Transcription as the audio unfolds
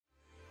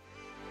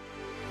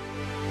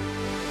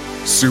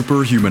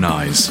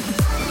Superhumanize.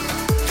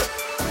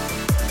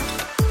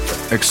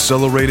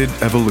 Accelerated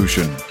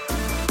evolution.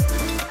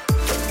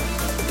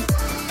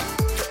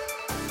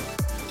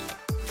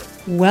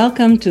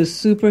 Welcome to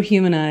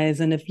Superhumanize,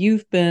 and if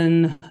you've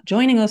been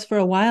joining us for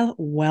a while,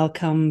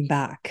 welcome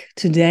back.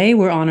 Today,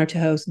 we're honored to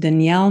host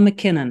Danielle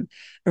MacKinnon,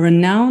 a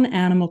renowned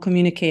animal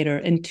communicator,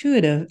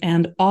 intuitive,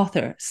 and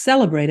author,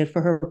 celebrated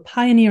for her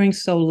pioneering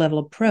soul-level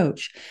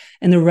approach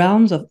in the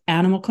realms of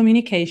animal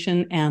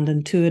communication and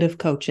intuitive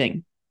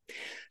coaching.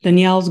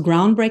 Danielle's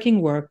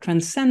groundbreaking work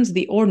transcends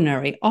the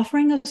ordinary,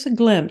 offering us a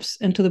glimpse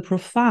into the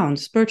profound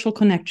spiritual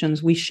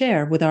connections we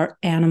share with our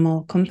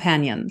animal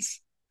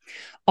companions.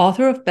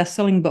 Author of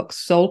best-selling books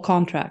Soul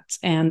Contracts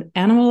and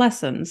Animal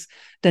Lessons,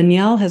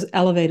 Danielle has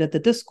elevated the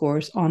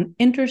discourse on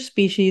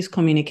interspecies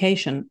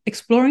communication,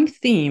 exploring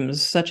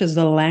themes such as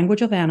the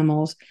language of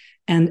animals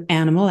and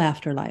animal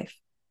afterlife.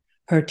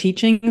 Her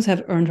teachings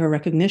have earned her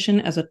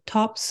recognition as a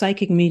top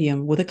psychic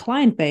medium with a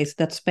client base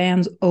that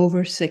spans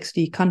over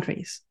 60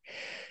 countries.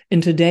 In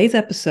today's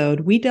episode,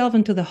 we delve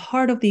into the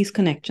heart of these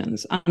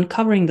connections,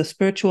 uncovering the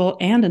spiritual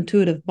and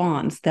intuitive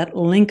bonds that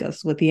link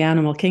us with the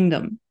animal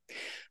kingdom.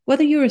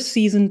 Whether you're a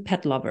seasoned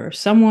pet lover,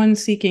 someone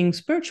seeking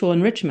spiritual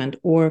enrichment,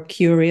 or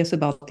curious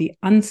about the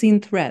unseen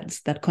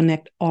threads that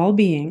connect all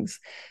beings,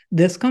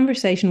 this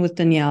conversation with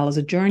Danielle is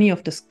a journey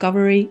of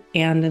discovery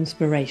and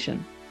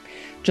inspiration.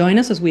 Join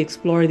us as we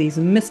explore these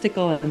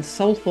mystical and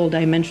soulful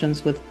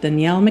dimensions with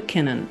Danielle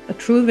MacKinnon, a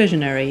true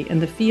visionary in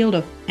the field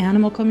of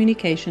animal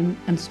communication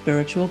and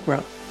spiritual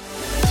growth.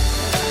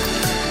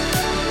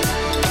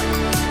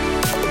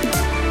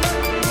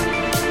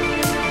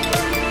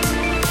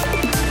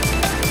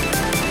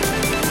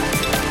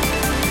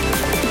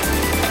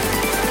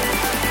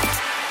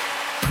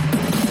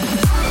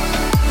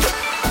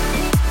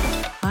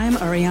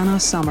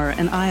 Summer,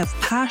 and I have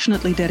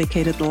passionately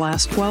dedicated the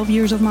last 12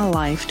 years of my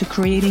life to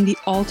creating the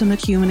ultimate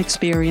human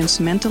experience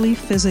mentally,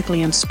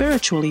 physically, and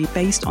spiritually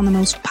based on the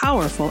most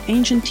powerful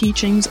ancient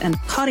teachings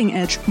and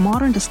cutting-edge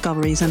modern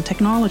discoveries and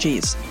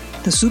technologies.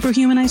 The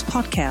Superhumanize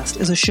podcast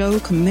is a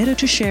show committed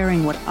to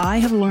sharing what I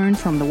have learned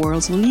from the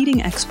world's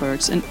leading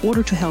experts in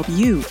order to help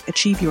you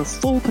achieve your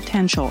full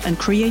potential and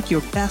create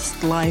your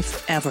best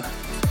life ever.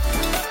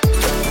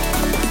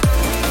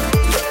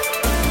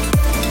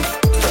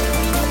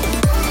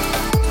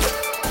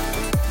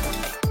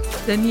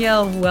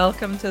 Danielle,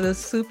 welcome to the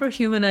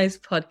Superhumanize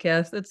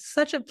podcast. It's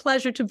such a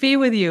pleasure to be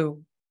with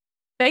you.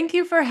 Thank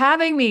you for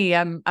having me.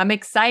 I'm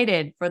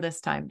excited for this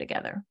time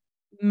together.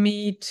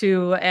 Me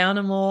too.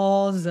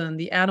 Animals and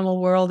the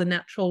animal world, the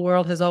natural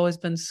world has always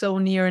been so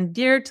near and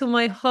dear to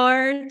my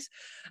heart.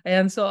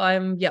 And so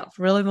I'm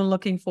really been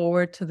looking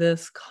forward to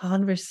this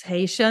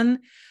conversation.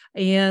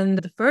 And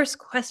the first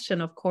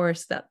question, of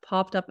course, that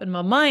popped up in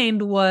my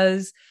mind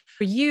was,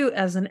 for you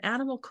as an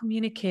animal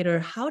communicator,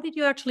 how did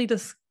you actually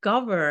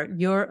discover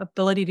your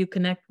ability to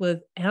connect with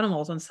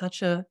animals on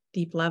such a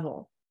deep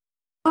level?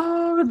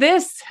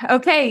 Yes.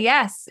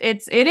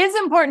 It is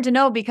important to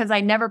know because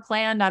I never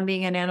planned on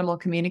being an animal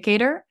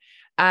communicator.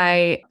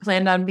 I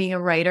planned on being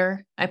a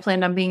writer. I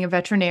planned on being a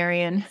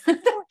veterinarian.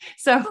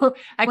 So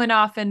I went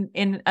off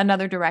in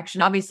another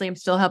direction. Obviously, I'm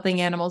still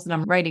helping animals and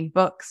I'm writing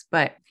books,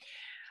 but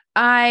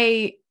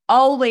I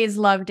always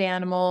loved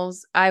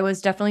animals. I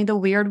was definitely the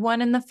weird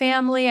one in the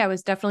family. I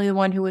was definitely the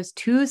one who was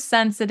too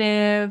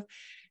sensitive.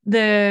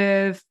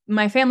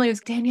 My family was,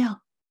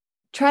 Danielle,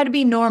 try to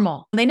be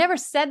normal. They never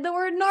said the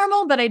word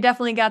normal, but I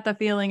definitely got the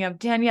feeling of,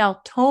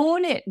 Danielle,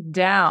 tone it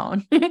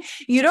down.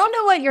 You don't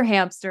know what your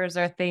hamsters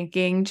are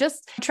thinking.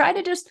 Just try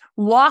to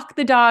walk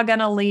the dog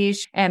on a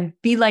leash and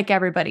be like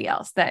everybody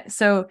else.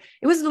 So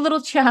it was a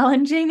little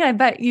challenging. I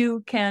bet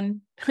you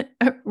can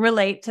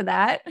relate to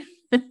that.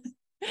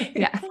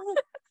 Yeah.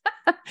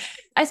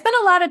 I spent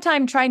a lot of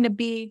time trying to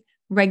be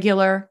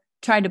regular,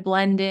 try to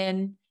blend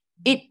in.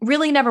 It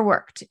really never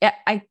worked.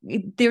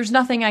 There's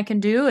nothing I can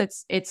do.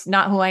 It's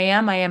not who I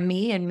am. I am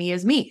me, and me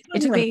is me.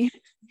 It took me,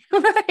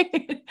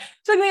 it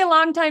took me a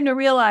long time to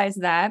realize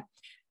that.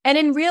 And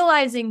in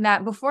realizing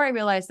that, before I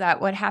realized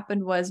that, what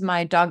happened was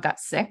my dog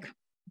got sick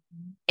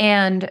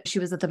and she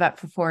was at the vet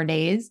for 4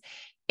 days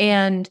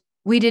and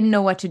we didn't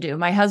know what to do.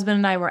 My husband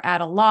and I were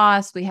at a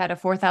loss. We had a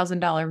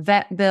 $4,000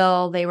 vet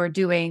bill. They were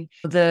doing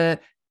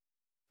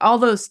all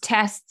those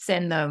tests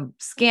and the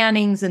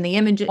scannings and the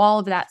images, all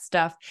of that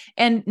stuff,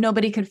 and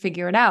nobody could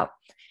figure it out.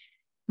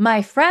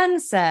 My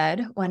friend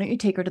said, why don't you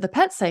take her to the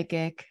pet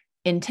psychic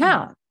in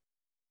town?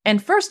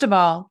 And first of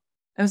all,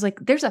 I was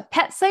like, there's a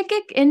pet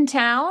psychic in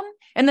town?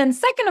 And then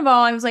second of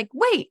all, I was like,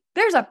 wait,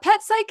 there's a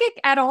pet psychic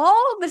at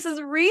all? This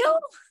is real?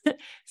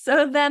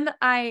 So then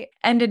I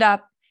ended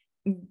up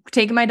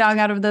taking my dog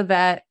out of the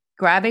vet,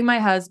 grabbing my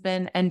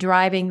husband and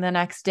driving the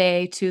next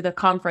day to the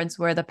conference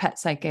where the pet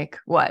psychic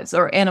was,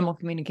 or animal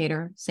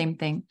communicator, same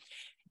thing.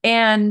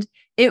 And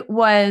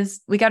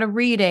we got a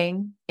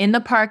reading in the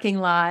parking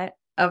lot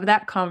of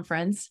that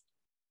conference.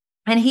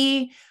 And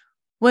he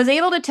was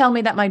able to tell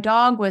me that my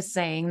dog was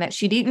saying that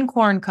she'd eaten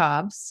corn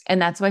cobs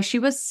and that's why she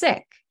was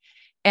sick.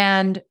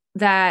 And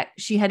that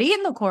she had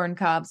eaten the corn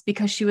cobs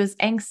because she was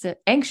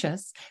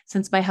anxious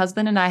since my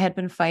husband and I had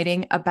been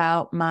fighting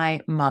about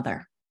my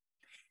mother.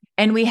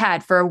 And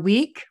for a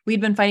week,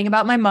 we'd been fighting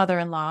about my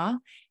mother-in-law,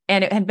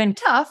 and it had been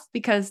tough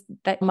because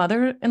that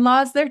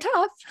mother-in-laws, they're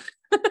tough.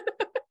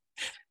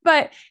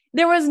 But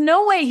there was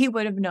no way he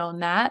would have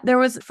known that.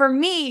 For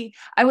me,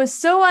 I was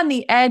so on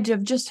the edge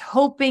of just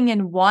hoping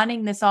and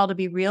wanting this all to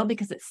be real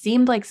because it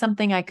seemed like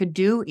something I could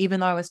do, even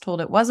though I was told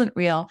it wasn't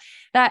real,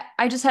 that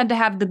I just had to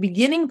have the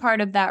beginning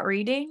part of that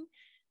reading.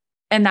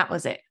 And that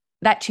was it.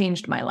 That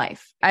changed my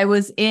life. I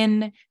was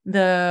in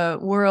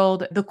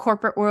the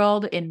corporate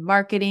world, in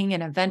marketing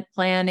and event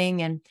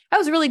planning, and I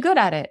was really good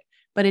at it,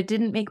 but it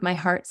didn't make my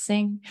heart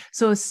sing.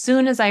 So as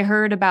soon as I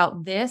heard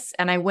about this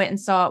and I went and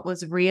saw it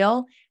was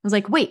real, I was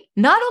like, wait,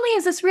 not only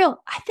is this real,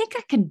 I think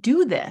I can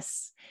do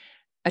this.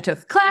 I took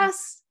a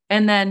class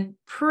and then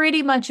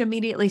pretty much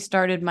immediately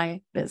started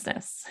my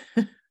business.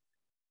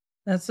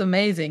 That's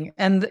amazing.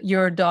 And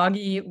your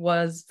doggie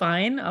was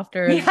fine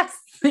after? Yes.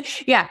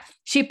 Yeah.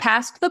 She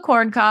passed the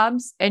corn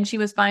cobs and she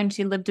was fine.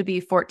 She lived to be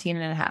 14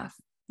 and a half.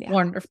 Yeah.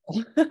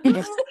 Wonderful.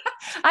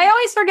 I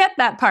always forget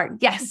that part.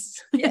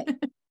 Yes. Yeah.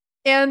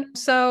 And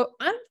so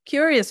I'm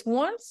curious,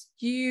 once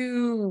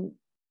you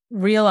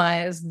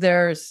realize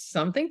there's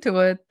something to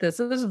it, this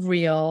is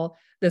real,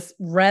 this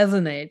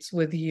resonates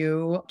with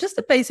you, just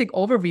a basic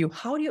overview,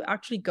 how do you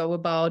actually go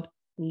about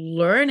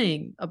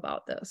learning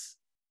about this?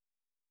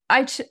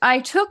 I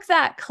took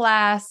that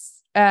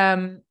class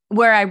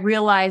where I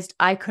realized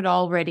I could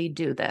already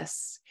do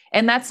this.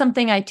 And that's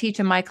something I teach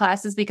in my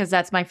classes because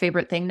that's my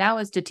favorite thing now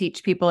is to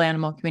teach people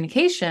animal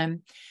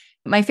communication.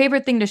 My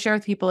favorite thing to share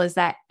with people is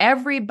that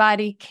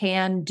everybody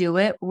can do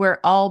it. We're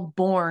all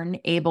born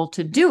able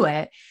to do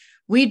it.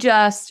 We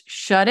just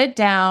shut it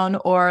down,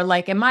 or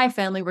like in my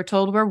family, we're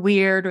told we're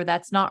weird or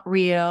that's not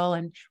real.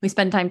 And we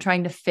spend time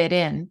trying to fit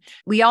in.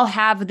 We all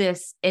have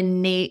this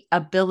innate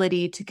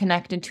ability to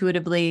connect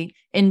intuitively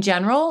in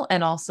general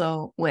and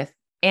also with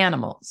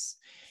animals.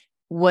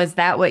 Was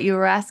that what you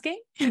were asking?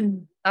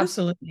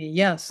 Absolutely.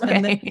 Yes. Okay.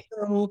 And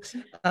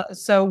then,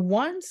 so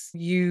once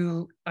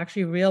you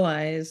actually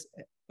realize,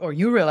 or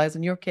you realize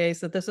in your case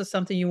that this is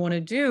something you want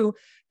to do,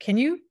 can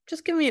you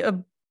just give me a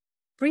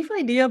brief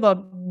idea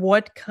about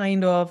what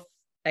kind of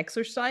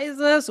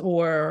exercises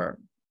or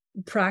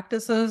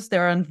practices that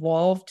are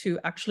involved to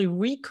actually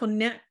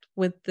reconnect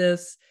with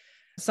this,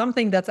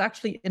 something that's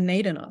actually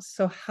innate in us?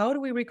 So how do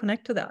we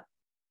reconnect to that?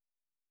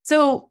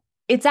 So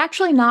it's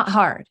actually not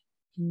hard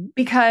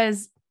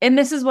because, and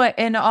this is what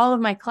in all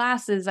of my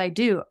classes I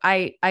do,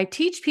 I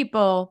teach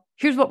people,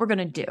 here's what we're going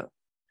to do.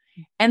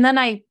 And then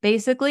I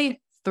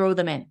basically throw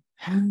them in.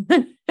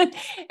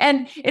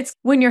 And it's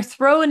when you're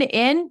thrown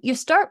in, you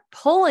start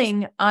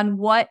pulling on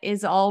what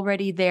is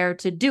already there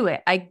to do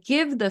it. I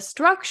give the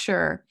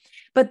structure,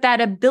 but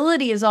that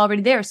ability is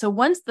already there. So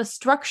once the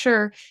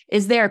structure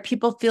is there,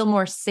 people feel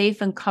more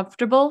safe and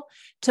comfortable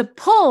to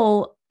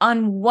pull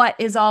on what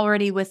is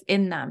already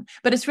within them.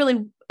 But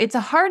it's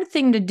a hard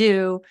thing to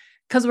do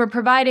because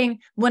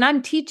when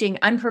I'm teaching,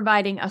 I'm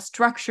providing a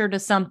structure to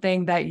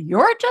something that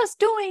you're just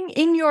doing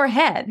in your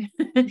head.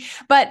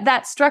 But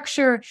that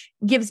structure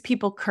gives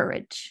people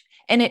courage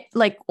and it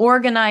like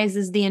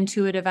organizes the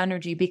intuitive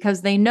energy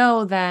because they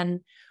know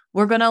then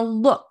we're going to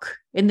look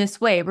in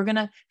this way. We're going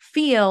to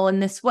feel in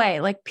this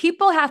way. Like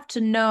people have to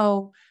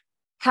know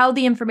how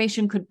the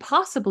information could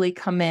possibly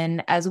come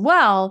in as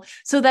well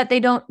so that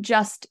they don't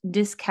just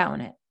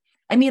discount it.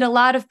 I meet a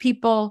lot of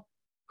people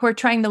who are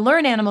trying to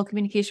learn animal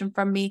communication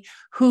from me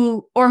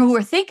who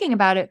are thinking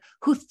about it,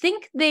 who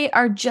think they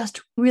are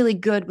just really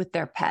good with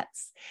their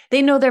pets.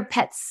 They know their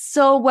pets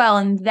so well,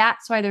 and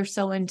that's why they're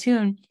so in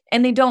tune.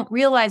 And they don't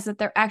realize that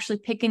they're actually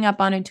picking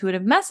up on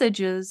intuitive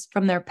messages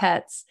from their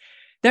pets.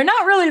 They're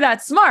not really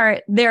that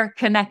smart. They're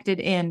connected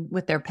in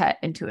with their pet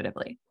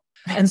intuitively.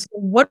 And so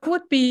what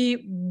would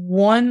be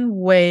one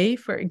way,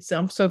 for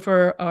example, so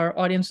for our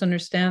audience to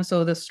understand,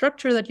 so the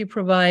structure that you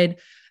provide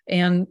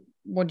and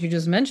what you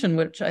just mentioned,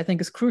 which I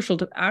think is crucial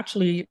to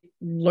actually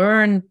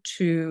learn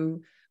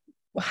to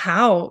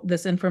how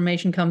this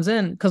information comes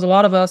in, because a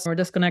lot of us are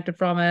disconnected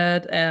from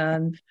it.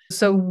 And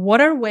so what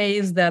are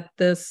ways that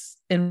this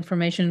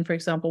information, for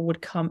example,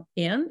 would come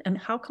in, and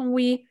how can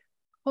we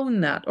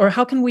hone that? Or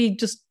how can we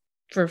just,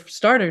 for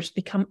starters,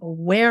 become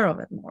aware of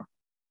it more?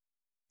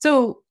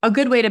 So a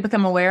good way to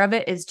become aware of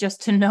it is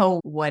just to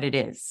know what it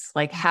is,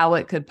 like how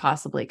it could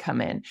possibly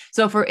come in.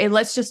 So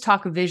let's just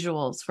talk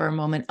visuals for a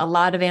moment. A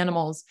lot of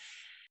animals,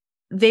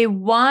 they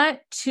want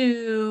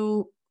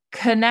to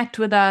connect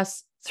with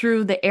us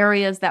through the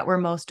areas that we're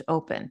most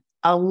open.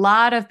 A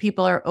lot of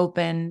people are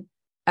open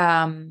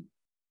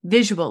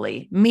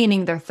visually,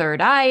 meaning their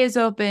third eye is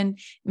open,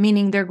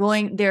 meaning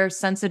they're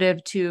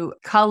sensitive to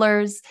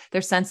colors,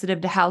 they're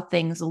sensitive to how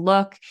things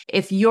look.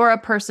 If you're a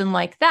person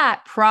like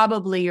that,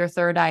 probably your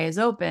third eye is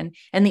open,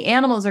 and the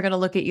animals are going to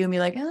look at you and be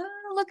like,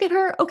 oh, look at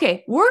her.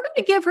 Okay, we're going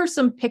to give her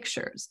some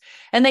pictures.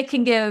 And they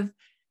can give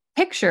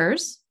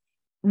pictures,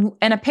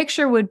 and a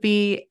picture would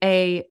be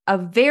a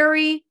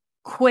very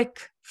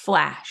quick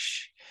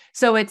flash.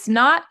 So it's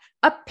not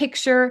a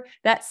picture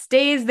that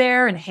stays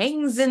there and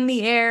hangs in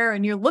the air,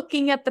 and you're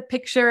looking at the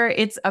picture.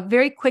 It's a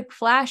very quick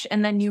flash,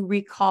 and then you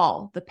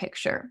recall the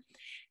picture.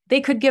 They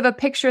could give a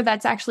picture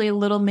that's actually a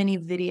little mini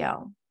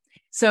video.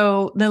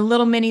 So the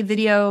little mini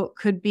video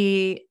could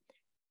be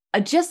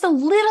just a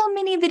little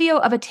mini video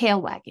of a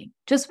tail wagging.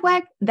 Just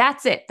wag.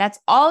 That's it. That's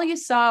all you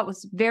saw. It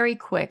was very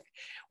quick.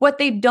 What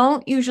they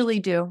don't usually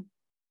do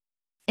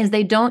is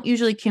they don't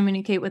usually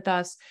communicate with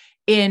us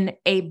in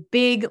a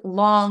big,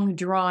 long,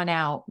 drawn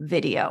out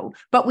video.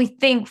 But we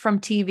think from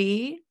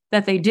TV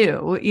that they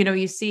do.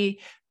 You see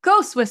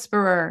Ghost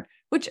Whisperer,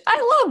 which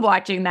I love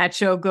watching that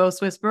show,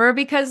 Ghost Whisperer,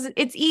 because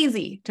it's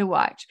easy to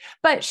watch.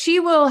 But she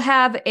will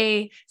have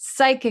a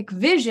psychic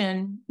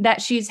vision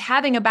that she's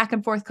having a back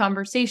and forth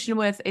conversation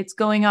with. It's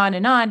going on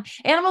and on.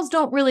 Animals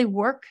don't really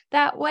work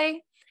that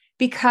way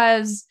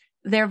because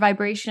their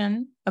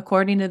vibration,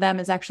 according to them,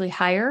 is actually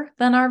higher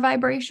than our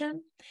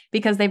vibration,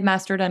 because they've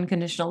mastered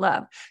unconditional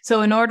love.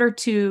 So in order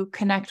to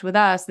connect with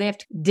us, they have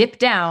to dip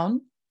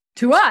down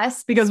to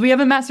us because we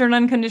haven't mastered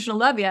unconditional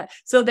love yet.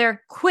 So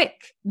they're quick.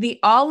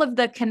 All of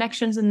the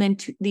connections and then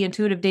the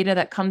intuitive data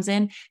that comes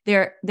in,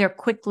 they're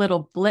quick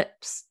little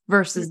blips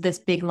versus this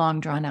big, long,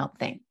 drawn out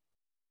thing.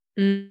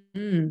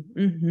 Mm-hmm.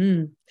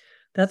 Mm-hmm.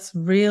 That's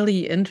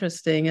really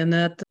interesting. And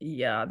that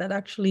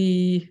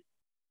actually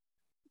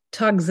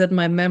tugs at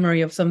my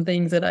memory of some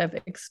things that I've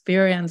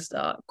experienced.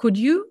 Could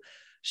you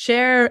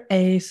share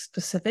a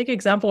specific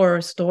example or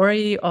a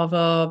story of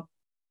a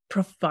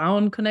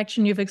profound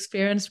connection you've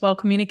experienced while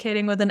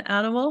communicating with an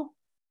animal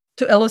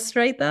to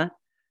illustrate that?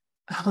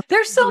 Oh,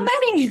 there's so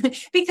many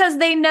because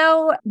they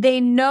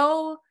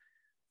know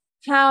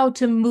how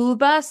to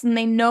move us, and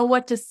they know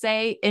what to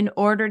say in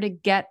order to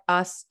get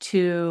us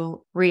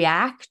to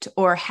react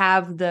or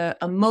have the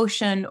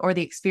emotion or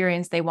the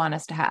experience they want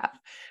us to have.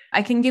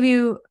 I can give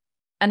you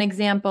an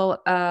example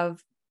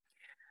of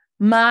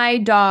my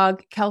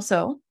dog,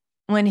 Kelso.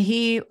 When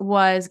he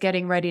was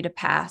getting ready to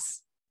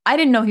pass, I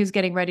didn't know he was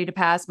getting ready to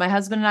pass. My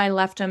husband and I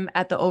left him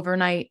at the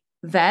overnight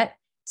vet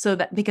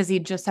because he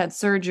just had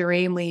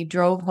surgery, and we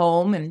drove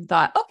home and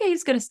thought, okay,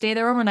 he's going to stay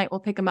there overnight.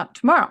 We'll pick him up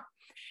tomorrow.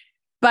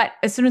 But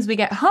as soon as we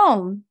get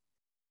home,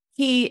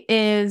 we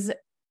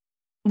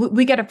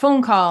get a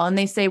phone call and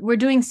they say, we're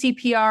doing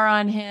CPR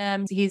on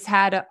him. He's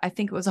had, I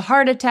think it was a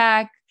heart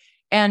attack,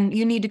 and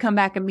you need to come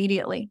back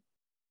immediately.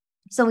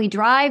 So we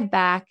drive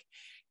back,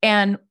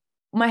 and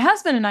my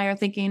husband and I are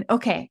thinking,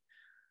 okay,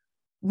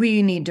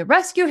 we need to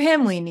rescue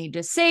him. We need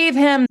to save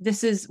him.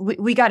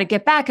 We got to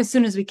get back as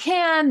soon as we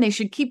can. They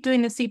should keep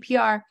doing the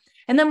CPR.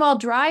 And then while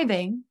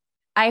driving,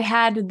 I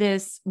had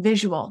this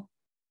visual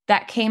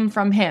that came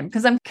from him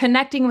because I'm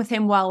connecting with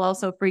him while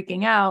also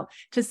freaking out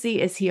to see,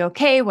 is he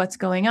okay? What's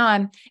going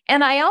on?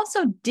 And I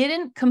also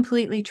didn't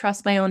completely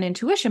trust my own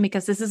intuition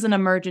because this is an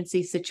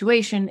emergency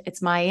situation.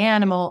 It's my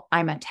animal.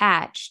 I'm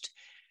attached.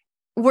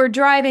 We're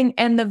driving,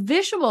 and the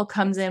visual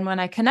comes in when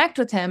I connect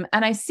with him,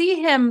 and I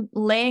see him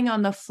laying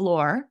on the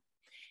floor,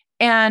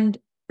 and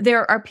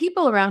there are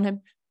people around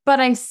him, but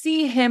I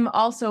see him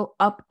also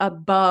up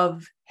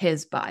above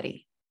his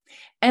body.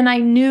 And I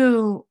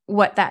knew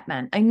what that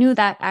meant. I knew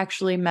that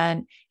actually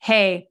meant,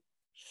 hey,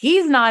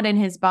 he's not in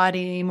his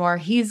body anymore.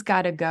 He's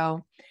got to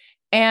go.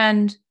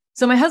 And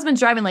so my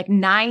husband's driving like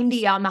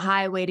 90 on the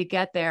highway to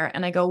get there.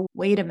 And I go,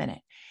 wait a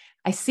minute.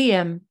 I see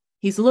him.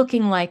 He's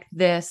looking like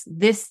this.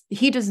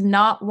 He does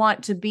not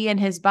want to be in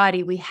his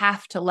body. We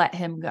have to let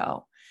him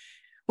go,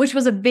 which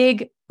was a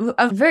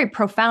very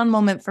profound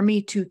moment for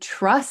me to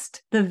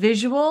trust the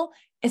visual,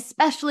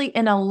 especially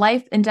in a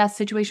life and death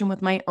situation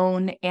with my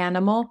own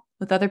animal,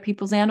 with other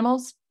people's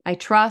animals. I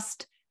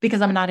trust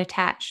because I'm not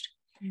attached.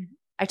 Mm-hmm.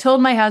 I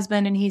told my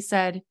husband, and he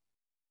said,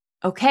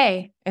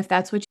 okay, if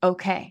that's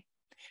okay.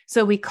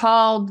 So we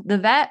called the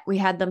vet. We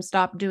had them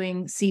stop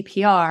doing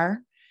CPR.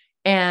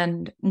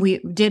 And we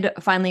did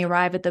finally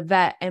arrive at the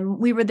vet, and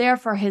we were there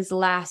for his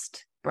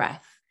last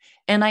breath.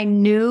 And I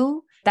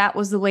knew that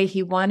was the way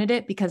he wanted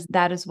it because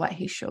that is what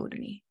he showed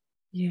me.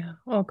 Yeah.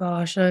 Oh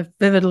gosh, I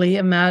vividly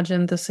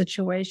imagined the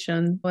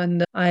situation.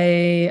 And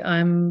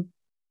I'm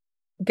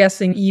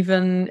guessing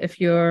even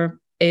if you're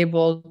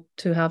able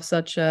to have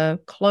such a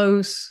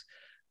close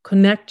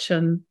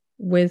connection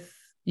with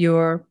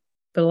your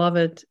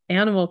beloved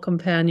animal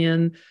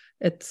companion,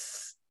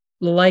 it's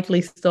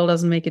likely still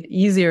doesn't make it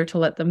easier to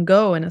let them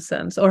go in a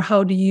sense. Or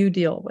how do you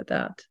deal with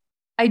that?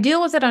 I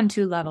deal with it on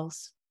two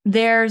levels.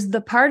 There's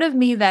the part of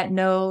me that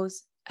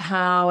knows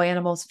how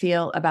animals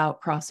feel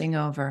about crossing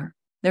over.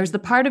 There's the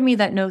part of me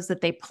that knows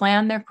that they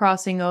plan their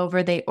crossing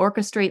over. They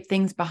orchestrate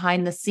things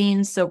behind the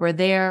scenes. So we're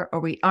there or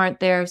we aren't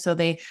there. So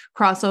they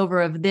cross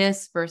over of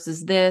this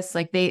versus this.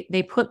 Like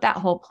they put that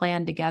whole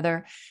plan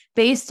together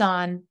based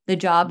on the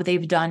job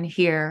they've done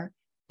here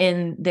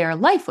in their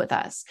life with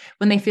us.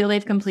 When they feel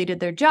they've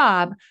completed their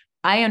job,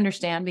 I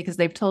understand because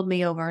they've told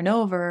me over and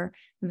over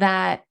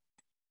that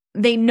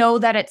they know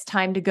that it's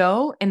time to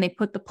go, and they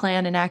put the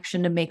plan in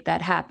action to make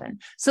that happen.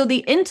 So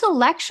the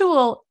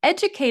intellectual,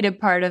 educated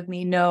part of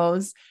me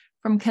knows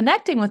from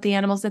connecting with the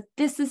animals that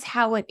this is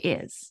how it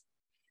is.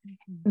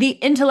 The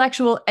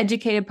intellectual,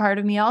 educated part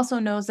of me also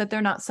knows that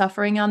they're not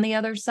suffering on the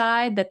other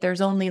side, that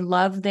there's only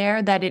love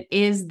there, that it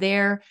is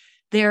their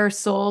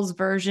soul's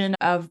version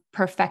of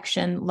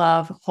perfection,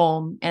 love,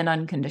 home, and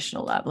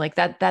unconditional love. Like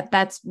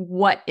that's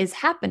what is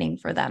happening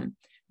for them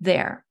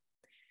there.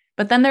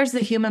 But then there's the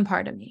human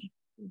part of me.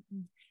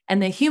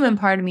 And the human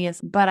part of me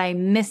is, but I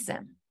miss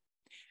him.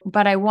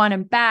 But I want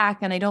him back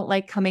and I don't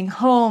like coming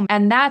home.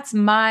 And that's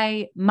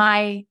my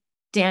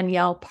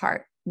Danielle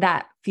part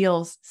that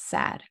feels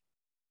sad.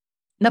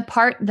 The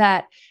part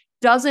that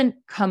doesn't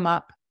come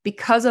up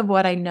because of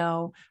what I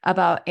know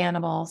about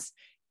animals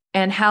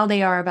and how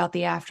they are about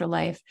the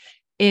afterlife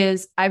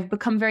is I've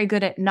become very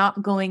good at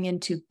not going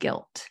into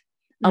guilt.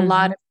 A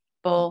lot of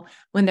people,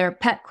 when their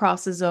pet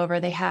crosses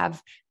over, they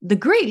have the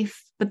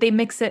grief, but they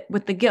mix it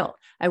with the guilt.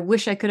 I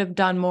wish I could have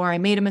done more. I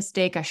made a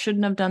mistake. I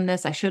shouldn't have done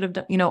this. I should have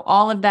done,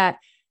 all of that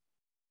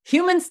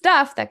human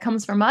stuff that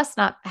comes from us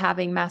not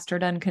having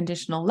mastered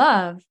unconditional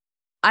love.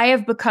 I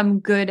have become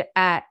good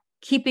at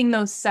keeping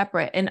those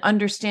separate and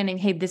understanding,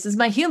 hey, this is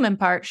my human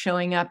part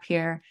showing up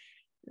here.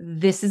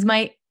 This is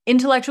my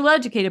intellectual,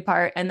 educated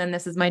part. And then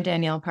this is my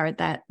Danielle part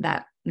that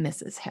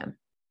misses him.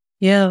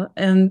 Yeah.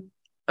 And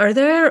are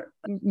there,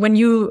 when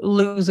you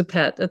lose a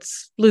pet,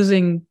 it's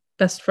losing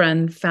best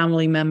friend,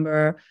 family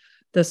member,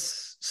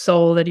 this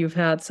soul that you've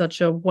had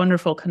such a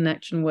wonderful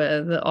connection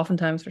with,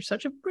 oftentimes for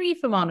such a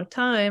brief amount of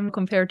time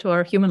compared to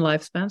our human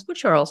lifespans,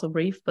 which are also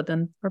brief, but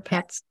then for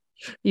pets,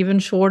 even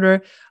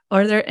shorter.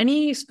 Are there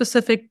any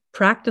specific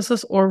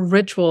practices or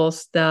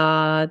rituals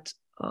that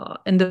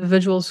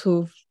individuals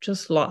who've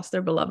just lost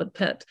their beloved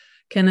pet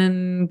can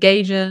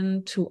engage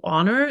in to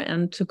honor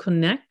and to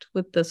connect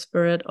with the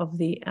spirit of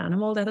the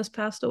animal that has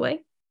passed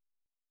away?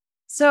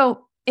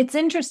 So it's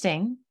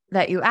interesting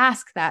that you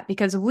ask that,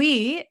 because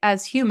we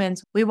as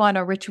humans, we want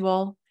a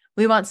ritual.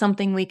 We want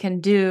something we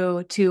can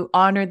do to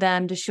honor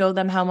them, to show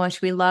them how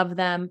much we love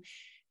them,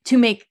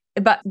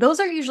 but those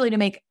are usually to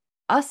make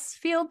us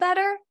feel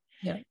better.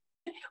 Yeah.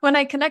 When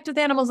I connect with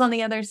animals on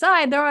the other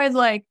side, they're always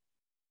like,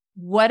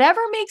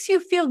 whatever makes you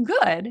feel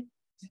good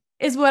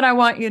is what I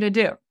want you to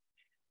do.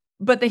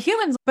 But the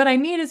humans, but I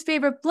need his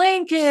favorite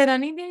blanket. I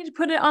need to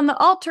put it on the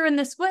altar in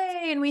this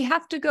way. And we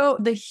have to go,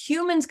 the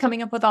humans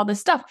coming up with all this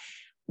stuff,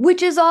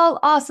 which is all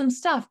awesome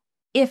stuff.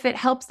 If it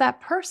helps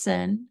that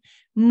person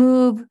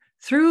move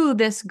through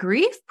this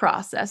grief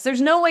process,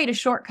 there's no way to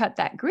shortcut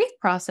that grief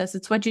process.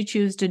 It's what you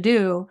choose to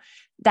do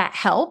that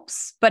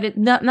helps, but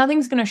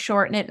nothing's going to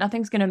shorten it.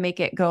 Nothing's going to make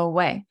it go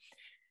away.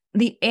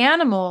 The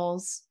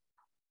animals,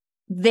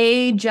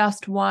 they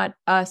just want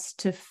us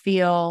to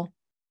feel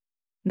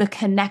the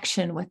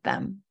connection with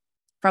them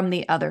from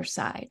the other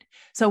side.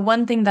 So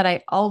one thing that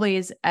I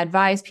always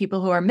advise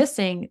people who are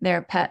missing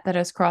their pet that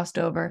has crossed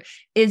over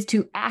is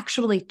to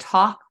actually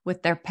talk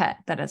with their pet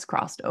that has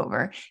crossed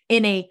over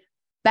in a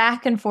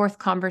back and forth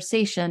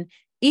conversation,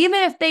 even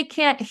if they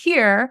can't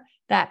hear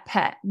that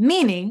pet.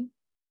 Meaning,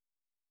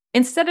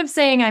 instead of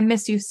saying, I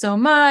miss you so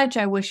much,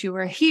 I wish you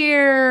were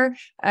here,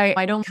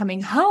 I don't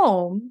coming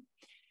home,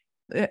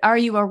 are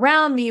you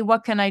around me?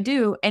 What can I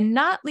do? And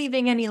not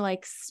leaving any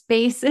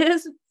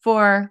spaces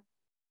for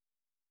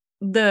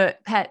the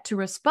pet to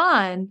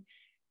respond,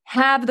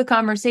 have the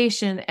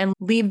conversation and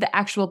leave the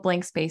actual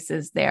blank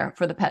spaces there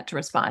for the pet to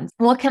respond.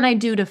 What can I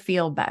do to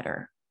feel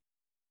better?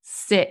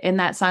 Sit in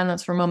that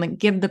silence for a moment,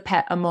 give the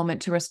pet a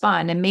moment to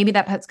respond. And maybe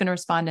that pet's going to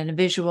respond in a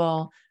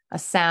visual, a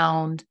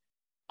sound,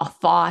 a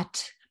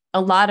thought. A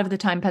lot of the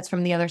time, pets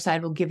from the other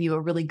side will give you a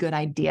really good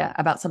idea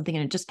about something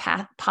and it just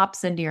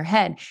pops into your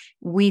head.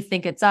 We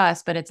think it's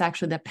us, but it's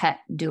actually the pet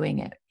doing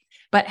it.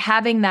 But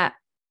having that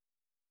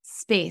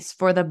space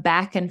for the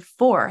back and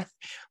forth,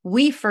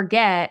 we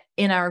forget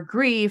in our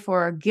grief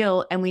or our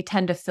guilt, and we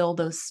tend to fill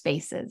those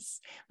spaces.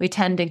 We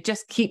tend to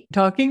just keep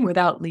talking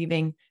without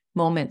leaving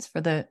moments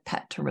for the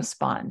pet to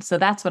respond. So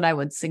that's what I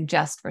would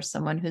suggest for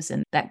someone who's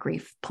in that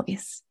grief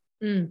place.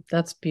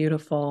 That's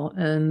beautiful.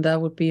 And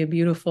that would be a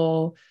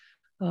beautiful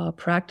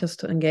practice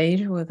to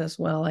engage with as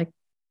well.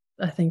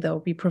 I think that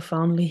would be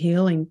profoundly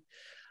healing.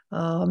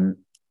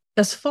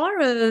 As far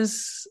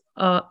as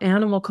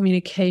animal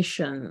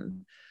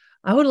communication,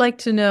 I would like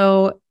to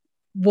know,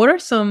 what are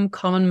some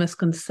common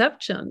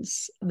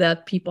misconceptions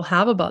that people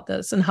have about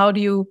this, and how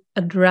do you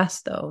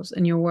address those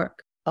in your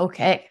work?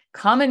 Okay,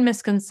 common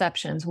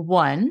misconceptions.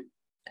 One,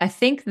 I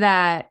think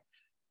that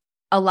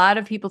a lot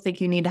of people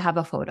think you need to have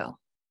a photo.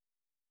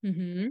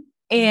 Mm-hmm.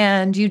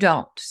 And you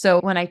don't.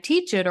 So when I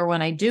teach it or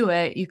when I do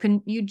it,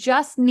 you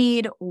just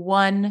need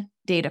one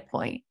data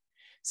point.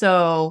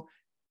 So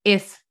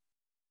if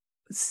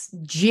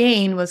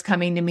Jane was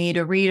coming to me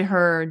to read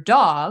her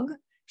dog,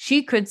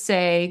 she could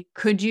say,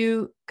 could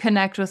you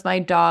connect with my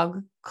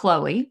dog,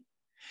 Chloe?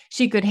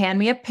 She could hand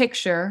me a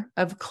picture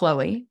of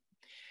Chloe.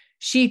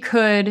 She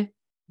could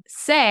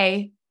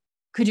say,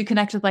 could you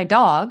connect with my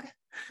dog?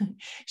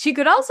 She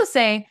could also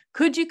say,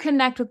 could you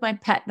connect with my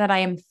pet that I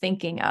am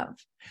thinking of?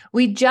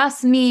 We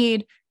just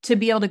need to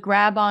be able to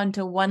grab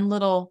onto one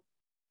little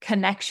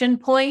connection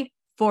point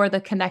for the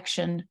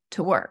connection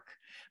to work.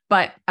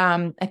 But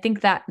I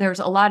think that there's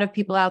a lot of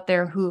people out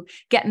there who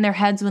get in their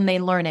heads when they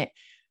learn it.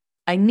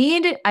 I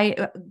need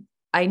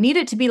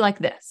it to be like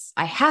this.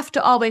 I have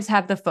to always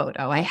have the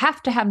photo. I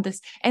have to have this.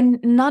 And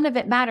none of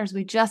it matters.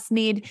 We just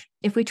need,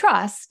 if we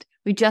trust,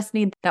 we just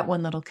need that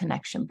one little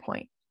connection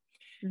point.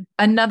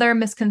 Another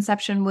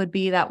misconception would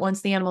be that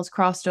once the animal's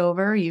crossed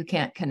over, you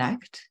can't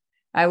connect.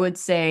 I would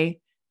say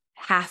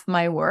half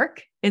my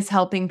work is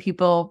helping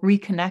people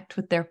reconnect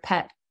with their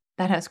pet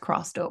that has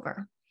crossed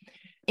over.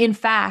 In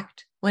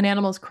fact, when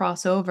animals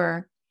cross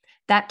over,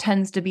 that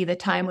tends to be the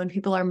time when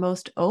people are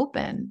most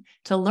open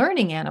to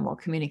learning animal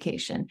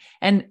communication.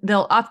 And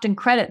they'll often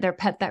credit their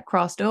pet that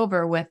crossed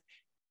over with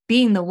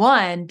being the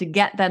one to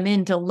get them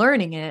into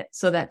learning it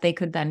so that they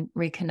could then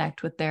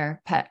reconnect with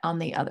their pet on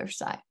the other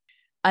side.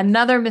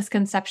 Another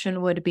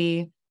misconception would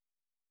be,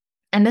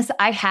 and this,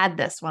 I had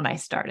this when I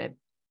started.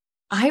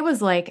 I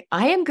was like,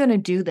 I am going to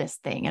do this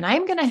thing and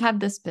I'm going to have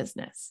this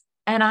business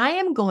and I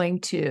am going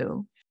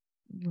to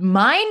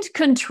mind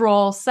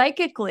control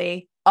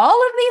psychically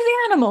all of these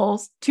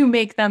animals to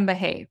make them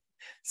behave.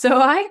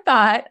 So I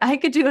thought I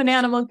could do an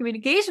animal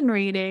communication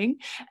reading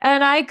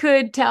and I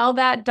could tell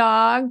that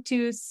dog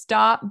to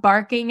stop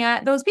barking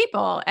at those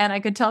people. And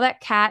I could tell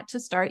that cat to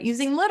start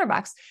using litter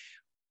box.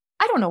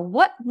 I don't know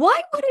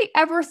why would I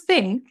ever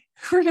think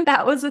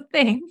that was a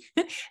thing?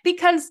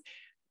 Because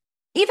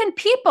even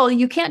people,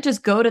 you can't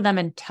just go to them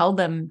and tell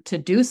them to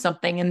do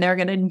something and they're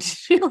going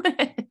to do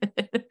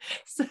it.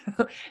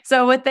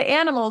 So with the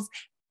animals,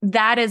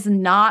 that is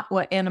not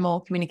what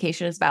animal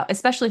communication is about,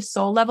 especially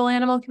soul level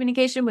animal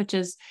communication, which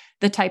is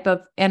the type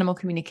of animal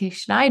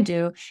communication I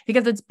do,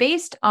 because it's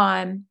based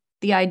on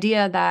the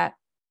idea that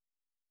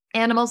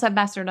animals have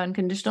mastered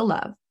unconditional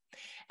love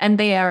and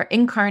they are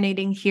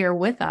incarnating here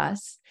with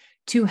us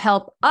to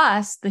help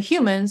us, the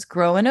humans,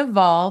 grow and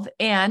evolve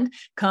and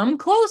come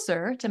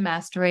closer to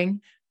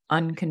mastering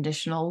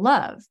unconditional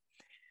love.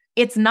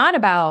 It's not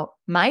about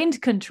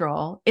mind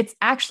control. It's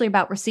actually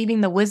about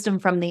receiving the wisdom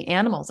from the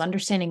animals,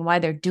 understanding why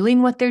they're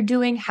doing what they're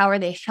doing. How are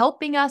they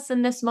helping us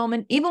in this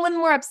moment? Even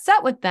when we're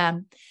upset with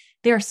them,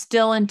 they're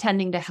still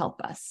intending to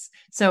help us.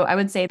 So I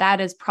would say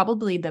that is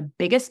probably the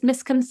biggest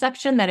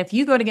misconception, that if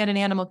you go to get an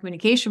animal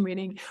communication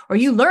reading or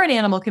you learn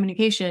animal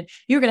communication,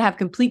 you're going to have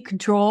complete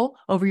control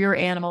over your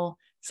animal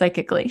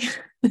psychically.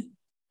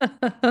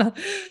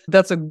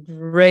 That's a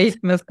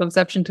great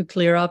misconception to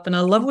clear up. And I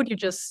love what you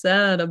just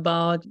said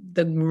about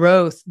the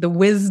growth, the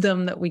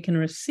wisdom that we can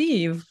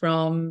receive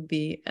from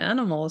the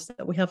animals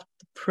that we have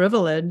the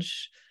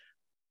privilege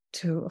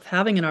of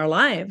having in our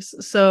lives.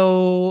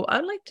 So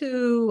I'd like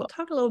to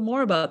talk a little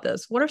more about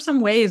this. What are some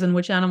ways in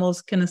which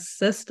animals can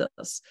assist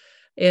us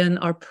in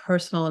our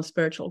personal and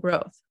spiritual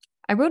growth?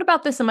 I wrote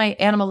about this in my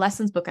animal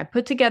lessons book. I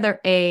put together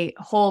a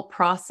whole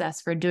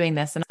process for doing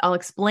this, and I'll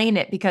explain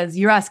it because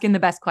you're asking the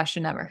best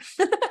question ever.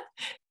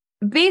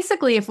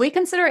 Basically, if we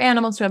consider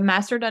animals to have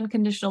mastered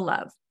unconditional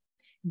love,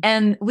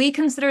 and we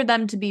consider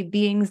them to be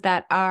beings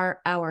that are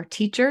our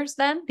teachers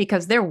then,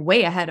 because they're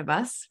way ahead of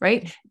us,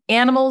 right?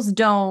 Animals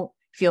don't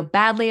feel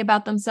badly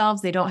about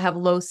themselves. They don't have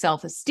low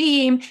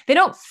self-esteem. They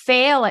don't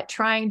fail at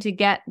trying to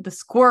get the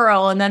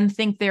squirrel and then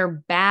think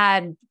they're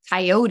bad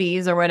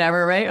coyotes or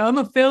whatever, right? I'm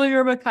a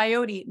failure of a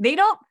coyote. They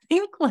don't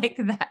think like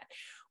that.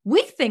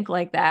 We think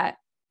like that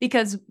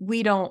because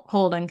we don't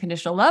hold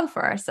unconditional love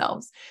for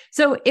ourselves.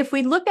 So if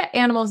we look at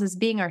animals as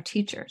being our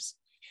teachers,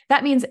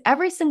 that means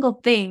every single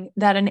thing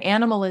that an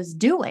animal is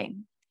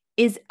doing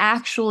is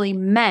actually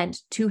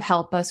meant to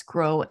help us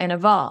grow and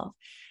evolve.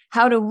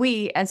 How do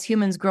we as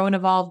humans grow and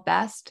evolve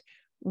best?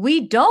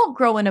 We don't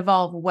grow and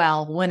evolve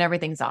well when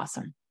everything's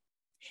awesome.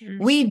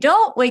 We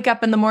don't wake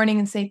up in the morning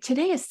and say,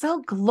 today is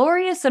so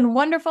glorious and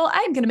wonderful.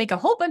 I'm going to make a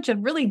whole bunch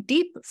of really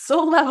deep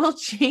soul level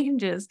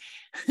changes.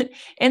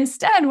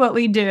 Instead, what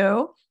we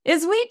do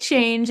is we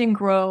change and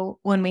grow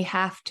when we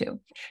have to.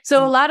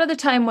 So a lot of the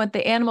time, what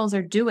the animals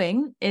are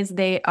doing is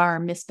they are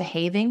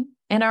misbehaving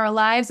in our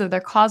lives, or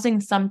they're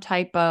causing some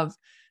type of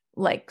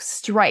like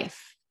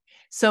strife,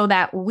 so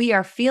that we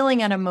are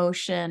feeling an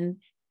emotion,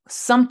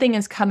 something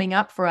is coming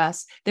up for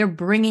us, they're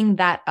bringing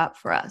that up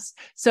for us.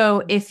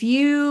 So if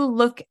you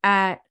look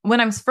at when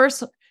I was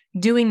first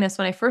doing this,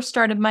 when I first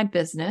started my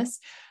business,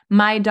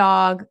 my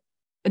dog,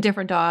 a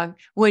different dog,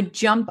 would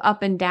jump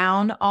up and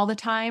down all the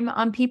time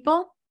on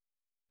people.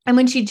 And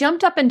when she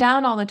jumped up and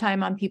down all the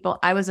time on people,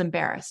 I was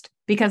embarrassed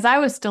because I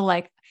was still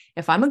like,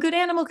 if I'm a good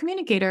animal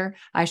communicator,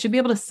 I should be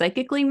able to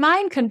psychically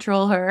mind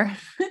control her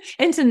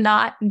into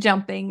not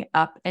jumping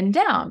up and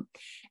down.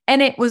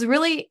 And it was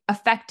really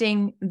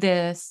affecting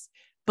this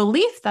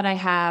belief that I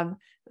have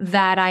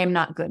that I am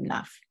not good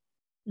enough.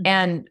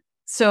 And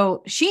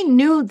so she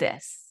knew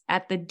this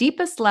at the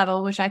deepest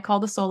level, which I call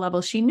the soul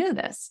level. She knew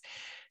this.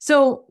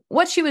 So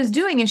what she was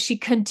doing is she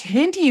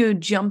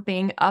continued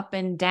jumping up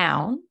and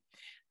down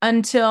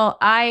until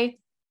I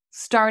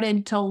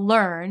started to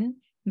learn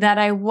that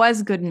I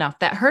was good enough,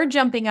 that her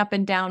jumping up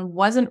and down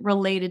wasn't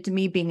related to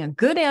me being a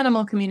good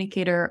animal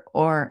communicator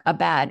or a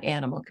bad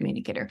animal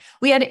communicator.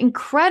 We had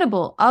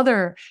incredible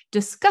other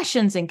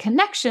discussions and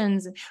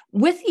connections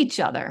with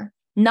each other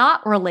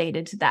not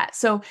related to that.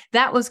 So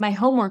that was my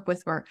homework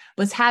with her,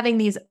 was having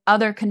these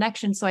other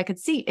connections so I could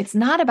see it's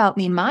not about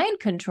me mind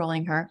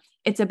controlling her.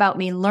 It's about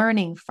me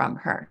learning from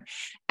her.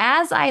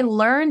 As I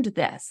learned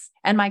this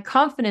and my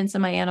confidence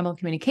in my animal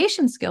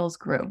communication skills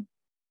grew,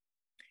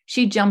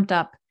 she jumped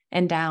up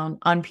and down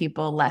on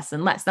people less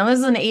and less. Now, this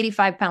is an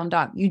 85-pound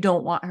dog. You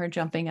don't want her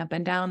jumping up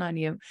and down on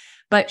you,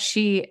 but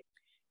she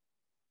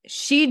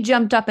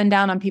jumped up and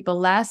down on people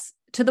less,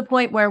 to the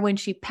point where when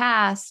she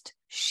passed,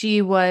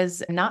 she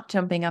was not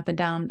jumping up and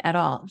down at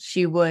all.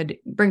 She would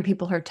bring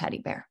people her teddy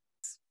bear.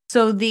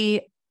 So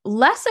the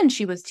lesson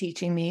she was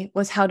teaching me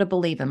was how to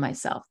believe in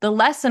myself. The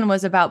lesson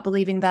was about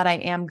believing that I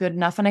am good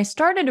enough. And I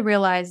started to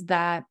realize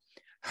that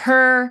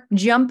her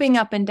jumping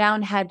up and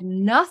down had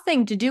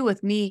nothing to do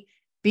with me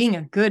being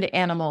a good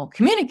animal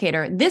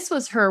communicator. This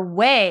was her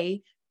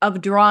way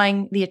of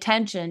drawing the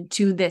attention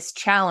to this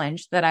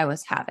challenge that I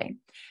was having.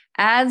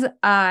 As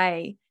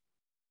I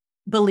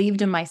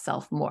believed in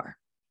myself more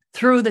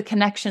through the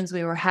connections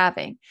we were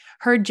having,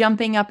 her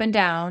jumping up and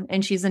down,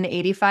 and she's an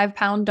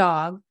 85-pound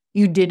dog.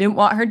 You didn't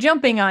want her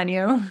jumping on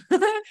you.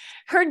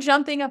 Her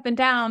jumping up and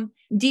down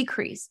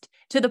decreased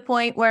to the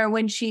point where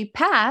when she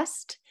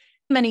passed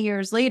many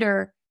years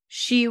later,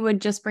 she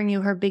would just bring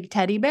you her big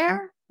teddy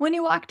bear when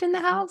you walked in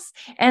the house.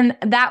 And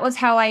that was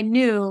how I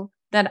knew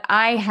that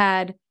I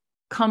had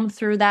come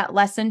through that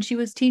lesson she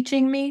was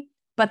teaching me.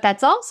 But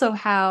that's also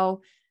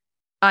how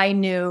I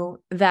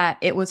knew that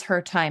it was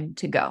her time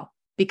to go,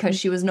 because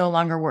she was no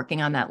longer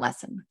working on that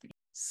lesson.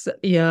 So,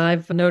 yeah,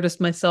 I've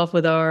noticed myself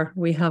with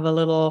we have a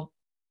little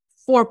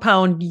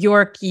 4-pound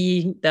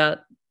Yorkie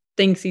that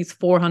thinks he's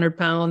 400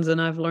 pounds.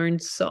 And I've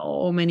learned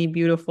so many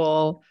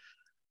beautiful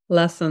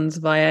lessons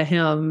via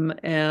him.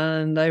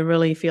 And I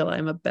really feel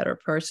I'm a better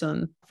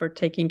person for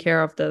taking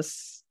care of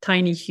this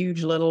tiny,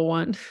 huge little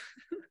one.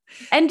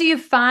 And do you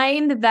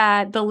find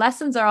that the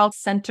lessons are all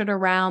centered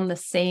around the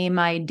same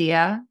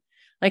idea?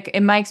 Like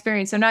in my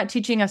experience, they're not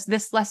teaching us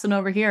this lesson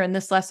over here and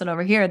this lesson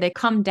over here. They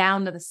come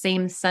down to the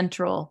same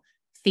central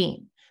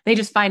theme. They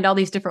just find all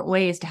these different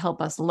ways to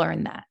help us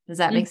learn that. Does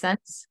that make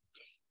sense?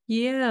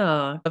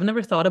 Yeah, I've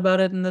never thought about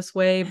it in this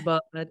way,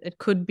 but it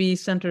could be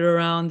centered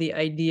around the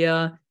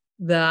idea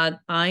that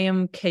I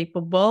am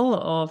capable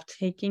of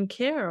taking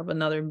care of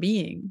another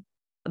being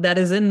that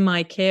is in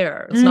my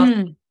care. It's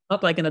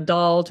not like an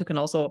adult who can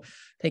also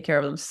take care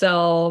of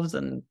themselves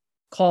and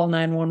call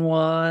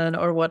 911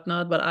 or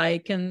whatnot, but I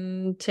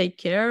can take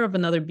care of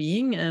another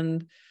being,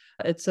 and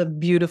it's a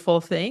beautiful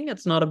thing.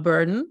 It's not a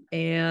burden.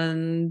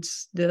 And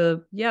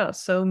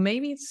so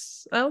maybe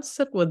I'll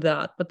sit with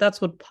that, but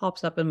that's what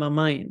pops up in my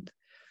mind.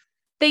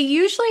 They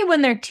usually,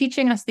 when they're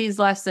teaching us these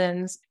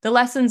lessons, the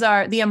lessons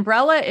are, the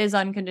umbrella is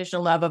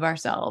unconditional love of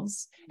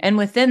ourselves. And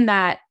within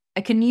that, I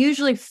can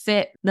usually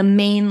fit the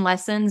main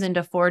lessons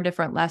into 4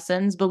 different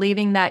lessons: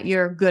 believing that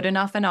you're good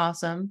enough and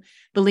awesome,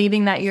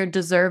 believing that you're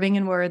deserving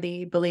and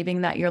worthy,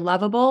 believing that you're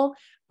lovable,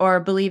 or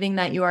believing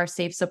that you are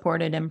safe,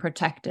 supported, and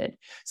protected.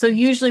 So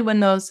usually when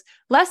those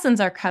lessons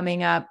are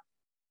coming up,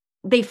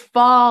 they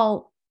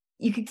fall,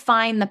 you can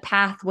find the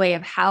pathway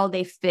of how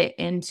they fit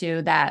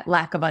into that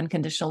lack of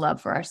unconditional love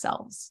for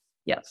ourselves.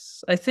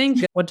 Yes. I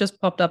think what just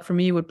popped up for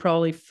me would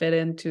probably fit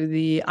into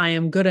the I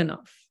am good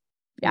enough.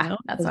 Yeah,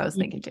 that's what I was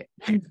thinking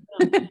too.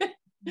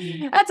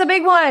 That's a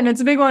big one.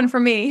 It's a big one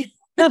for me.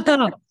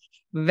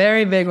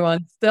 Very big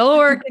one. Still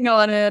working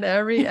on it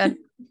and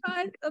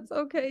that's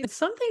okay.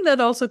 Something that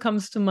also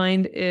comes to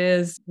mind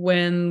is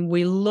when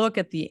we look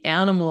at the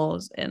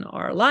animals in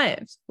our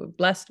lives. We're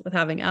blessed with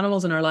having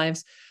animals in our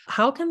lives.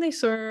 How can they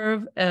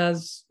serve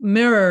as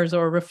mirrors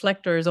or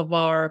reflectors of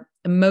our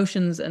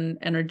emotions and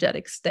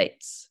energetic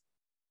states?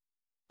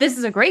 This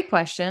is a great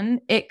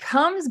question. It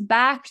comes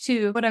back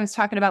to what I was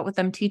talking about with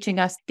them teaching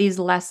us these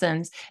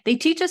lessons. They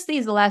teach us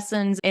these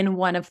lessons in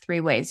one of 3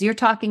 ways. You're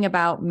talking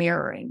about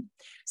mirroring.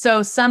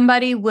 So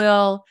somebody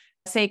will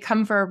say,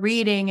 come for a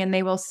reading, and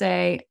they will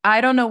say,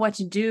 I don't know what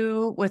to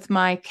do with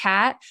my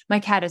cat.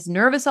 My cat is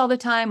nervous all the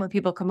time. When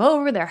people come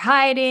over, they're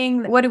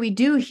hiding. What do we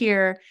do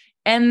here?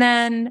 And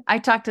then I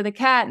talk to the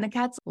cat, and the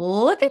cat's,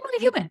 look at my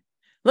human.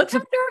 Look how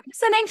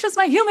nervous and anxious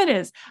my human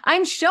is.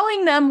 I'm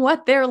showing them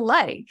what they're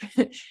like.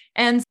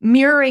 And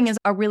mirroring is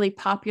a really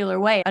popular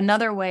way.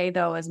 Another way,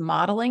 though, is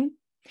modeling.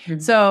 Mm-hmm.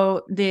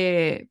 So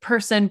the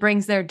person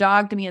brings their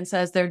dog to me and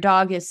says their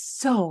dog is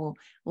so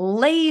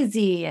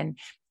lazy and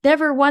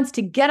never wants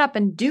to get up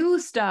and do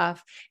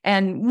stuff.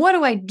 And what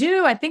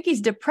do? I think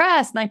he's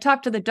depressed. And I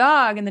talk to the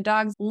dog, and the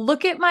dog's,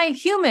 look at my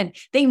human.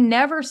 They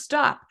never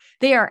stop.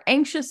 They are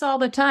anxious all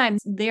the time.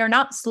 They are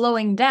not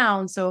slowing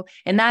down. So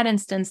in that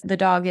instance, the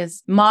dog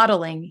is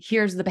modeling,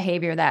 here's the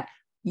behavior that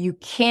you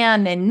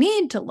can and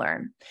need to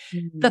learn.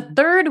 Mm-hmm. The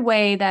third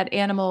way that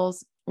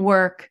animals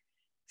work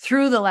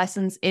through the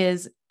lessons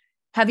is,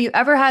 have you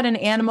ever had an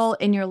animal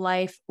in your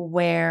life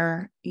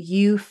where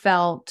you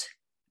felt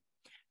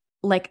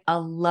like a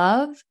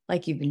love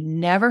like you've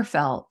never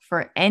felt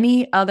for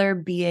any other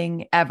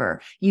being ever?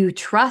 You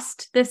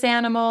trust this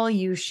animal,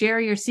 you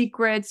share your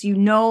secrets, you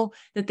know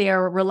that they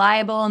are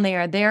reliable and they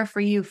are there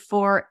for you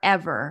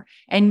forever.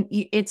 And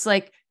it's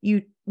like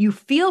you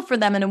feel for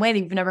them in a way that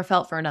you've never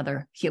felt for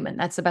another human.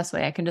 That's the best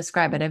way I can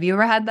describe it. Have you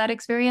ever had that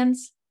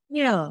experience?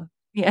 Yeah.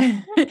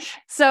 Yeah.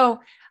 So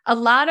a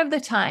lot of the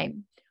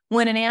time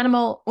when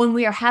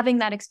we are having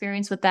that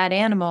experience with that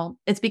animal,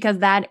 it's because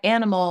that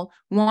animal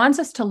wants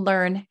us to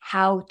learn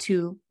how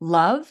to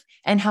love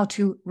and how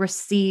to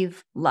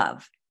receive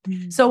love.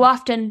 So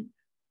often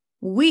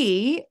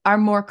we are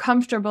more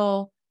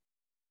comfortable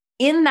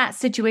in that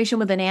situation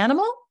with an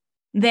animal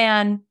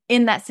than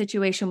in that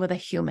situation with a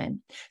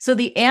human. So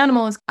the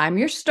animal is, I'm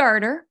your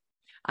starter.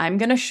 I'm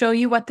going to show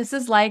you what this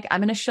is like. I'm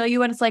going to show you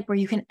what it's like where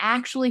you can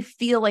actually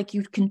feel like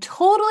you can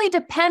totally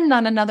depend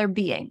on another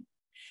being.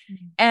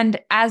 And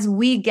as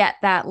we get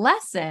that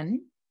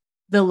lesson,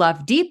 the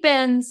love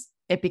deepens,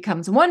 it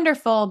becomes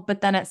wonderful. But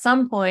then at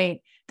some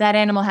point, that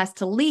animal has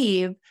to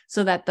leave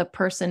so that the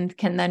person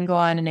can then go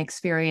on and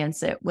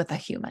experience it with a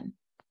human.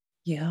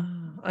 Yeah,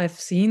 I've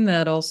seen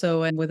that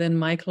also. And within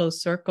my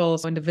close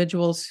circles,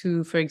 individuals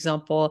who, for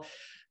example,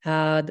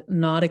 had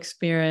not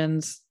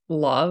experienced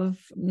love,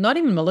 not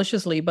even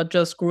maliciously, but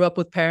just grew up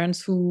with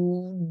parents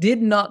who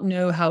did not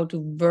know how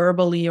to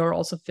verbally or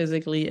also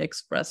physically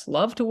express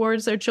love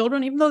towards their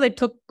children, even though they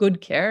took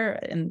good care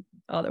in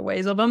other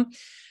ways of them.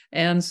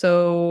 And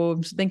so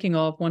I'm thinking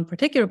of one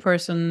particular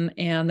person,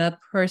 and that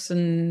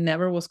person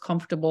never was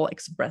comfortable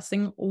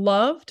expressing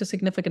love to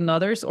significant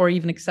others or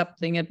even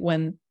accepting it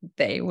when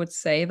they would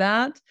say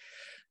that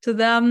to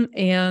them.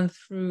 And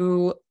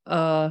through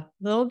a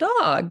little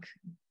dog,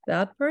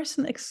 that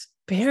person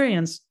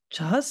experienced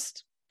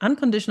just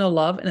unconditional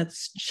love, and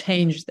it's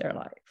changed their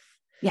life.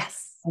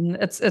 Yes. And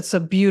it's a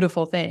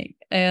beautiful thing.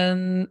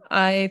 And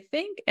I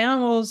think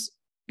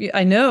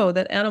I know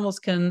that animals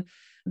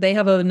they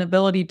have an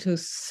ability to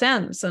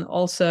sense and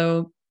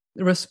also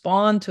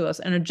respond to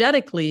us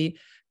energetically.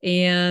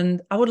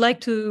 And I would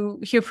like to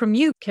hear from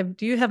you.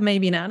 Do you have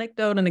maybe an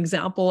anecdote, an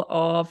example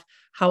of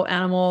how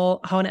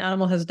an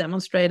animal has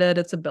demonstrated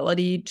its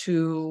ability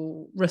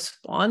to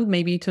respond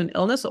maybe to an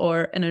illness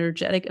or an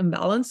energetic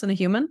imbalance in a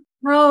human?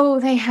 Oh,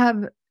 they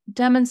have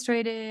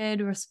demonstrated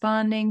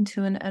responding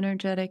to an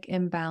energetic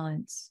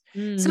imbalance.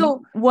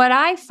 So what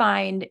I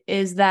find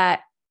is that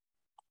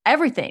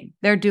everything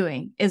they're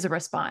doing is a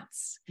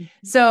response.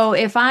 So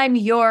if I'm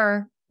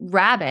your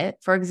rabbit,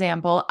 for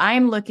example,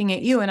 I'm looking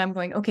at you and I'm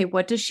going, okay,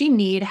 what does she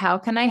need? How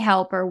can I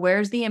help her?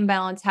 Where's the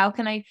imbalance? How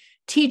can I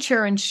teach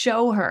her and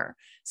show her?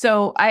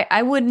 So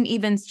I wouldn't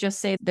even just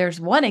say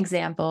there's one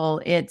example.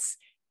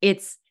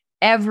 It's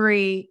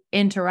every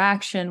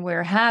interaction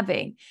we're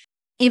having.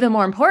 Even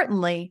more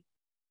importantly,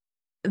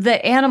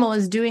 the animal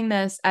is doing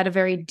this at a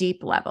very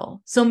deep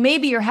level. So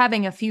maybe you're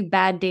having a few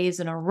bad days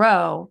in a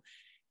row.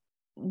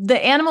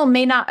 The animal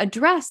may not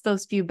address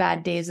those few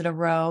bad days in a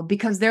row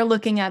because they're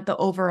looking at the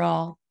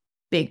overall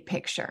big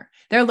picture.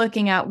 They're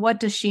looking at what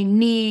does she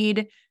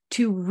need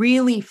to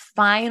really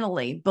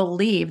finally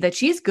believe that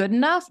she's good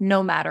enough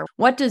no matter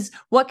what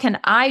can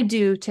I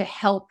do to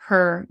help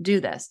her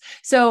do this?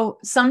 So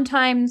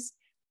sometimes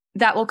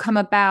that will come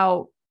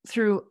about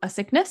through a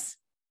sickness,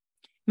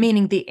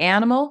 meaning the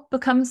animal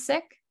becomes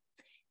sick,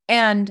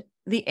 and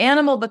the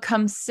animal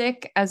becomes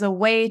sick as a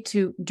way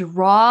to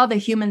draw the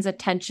human's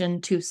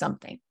attention to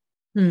something.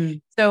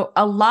 So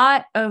a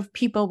lot of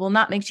people will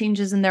not make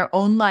changes in their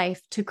own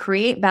life to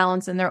create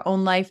balance in their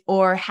own life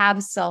or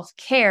have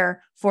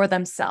self-care for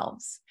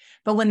themselves.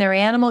 But when their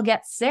animal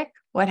gets sick,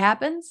 what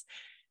happens?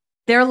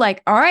 They're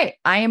like, all right,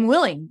 I am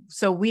willing.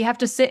 So we have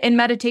to sit in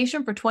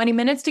meditation for 20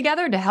 minutes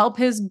together to help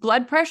his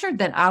blood pressure.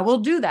 Then I will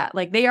do that.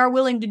 Like they are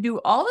willing to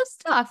do all the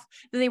stuff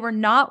that they were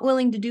not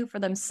willing to do for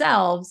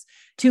themselves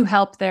to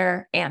help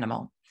their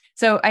animal.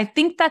 So I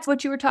think that's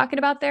what you were talking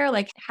about there.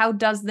 Like, how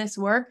does this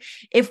work?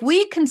 If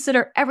we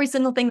consider every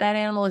single thing that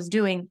animal is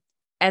doing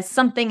as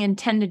something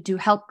intended to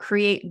help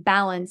create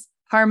balance,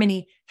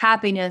 harmony,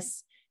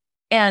 happiness,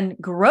 and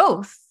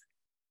growth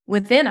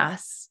within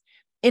us,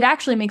 it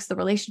actually makes the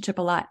relationship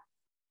a lot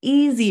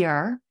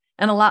easier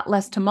and a lot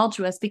less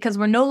tumultuous because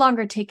we're no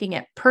longer taking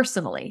it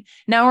personally.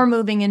 Now we're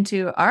moving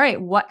into, all right,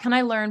 what can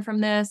I learn from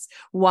this?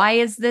 Why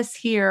is this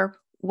here?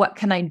 What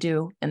can I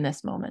do in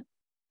this moment?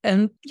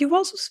 And you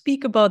also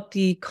speak about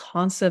the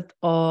concept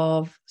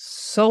of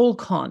soul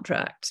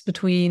contracts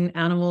between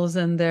animals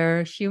and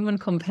their human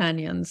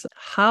companions.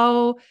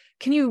 How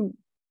can you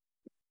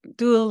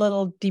do a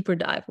little deeper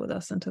dive with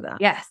us into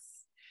that? Yes.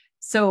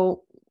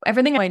 So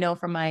everything I know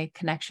from my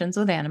connections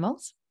with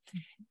animals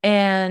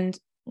and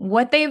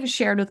what they've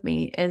shared with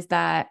me is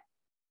that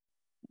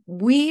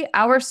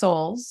our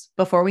souls,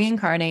 before we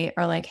incarnate,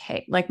 are like,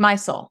 hey, like my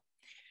soul,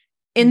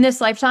 in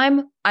this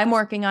lifetime, I'm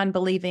working on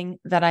believing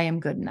that I am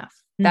good enough.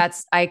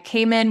 I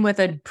came in with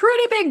a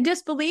pretty big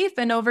disbelief,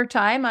 and over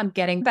time I'm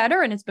getting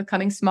better and it's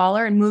becoming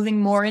smaller and moving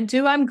more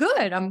into I'm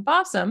good, I'm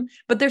awesome,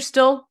 but there's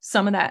still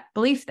some of that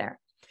belief there.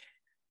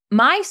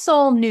 My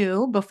soul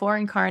knew before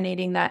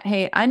incarnating that,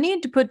 hey, I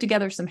need to put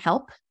together some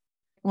help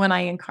when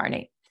I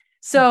incarnate.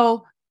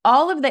 So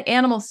all of the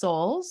animal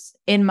souls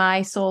in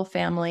my soul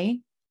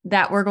family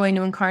that were going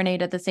to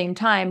incarnate at the same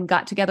time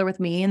got together with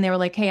me and they were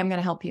like, hey, I'm going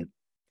to help you.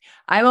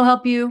 I will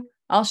help you.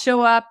 I'll show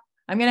up.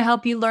 I'm going to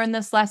help you learn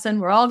this lesson.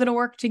 We're all going to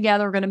work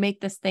together. We're going to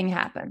make this thing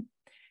happen.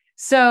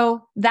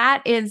 So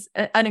that is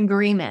an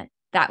agreement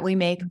that we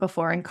make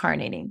before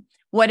incarnating.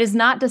 What is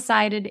not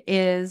decided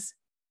is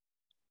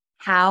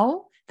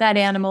how that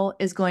animal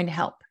is going to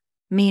help,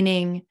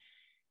 meaning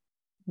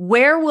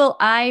where will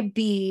I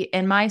be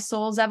in my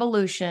soul's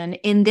evolution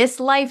in this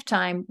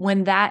lifetime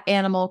when that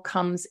animal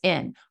comes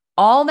in?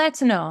 All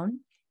that's known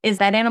is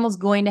that animal's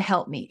going to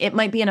help me. It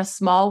might be in a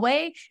small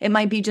way. It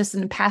might be just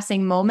in a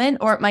passing moment,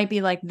 or it might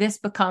be like this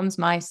becomes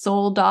my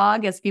soul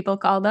dog, as people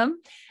call them,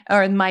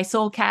 or my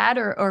soul cat,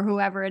 or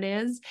whoever it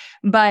is.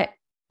 But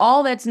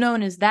all that's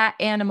known is that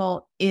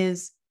animal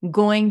is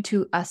going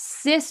to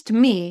assist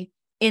me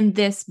in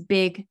this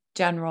big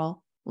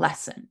general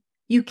lesson.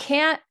 You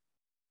can't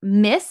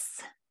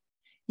miss.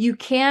 You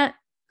can't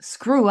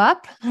screw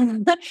up. I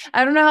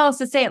don't know how else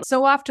to say it.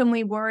 So often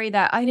we worry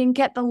that I didn't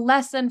get the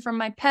lesson from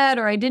my pet,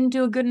 or I didn't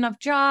do a good enough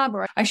job,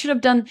 or I should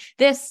have done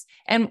this.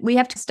 And we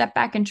have to step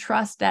back and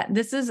trust that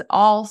this is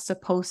all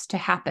supposed to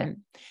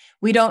happen.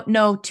 We don't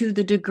know to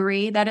the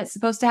degree that it's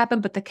supposed to happen,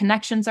 but the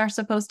connections are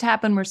supposed to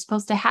happen. We're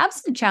supposed to have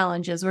some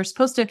challenges. We're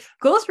supposed to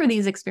go through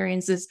these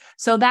experiences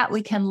so that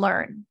we can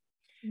learn.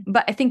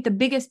 But I think the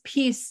biggest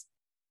piece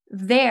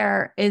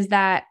there is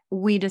that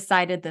we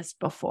decided this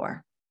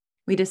before.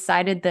 We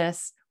decided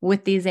this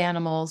with these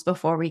animals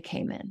before we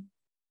came in.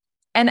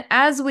 And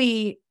as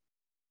we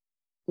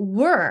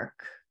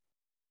work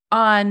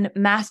on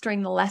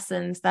mastering the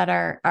lessons that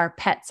our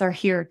pets are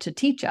here to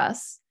teach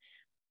us,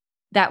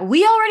 that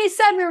we already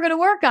said we were going to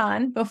work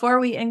on before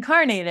we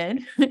incarnated,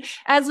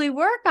 as we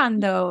work on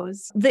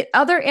those, the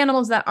other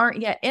animals that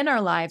aren't yet in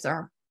our lives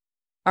are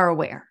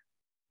aware.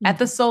 At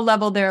the soul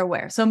level, they're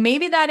aware. So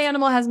maybe that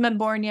animal hasn't been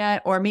born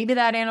yet, or maybe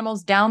that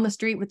animal's down the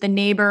street with the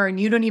neighbor and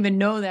you don't even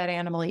know that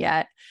animal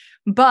yet.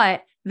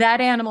 But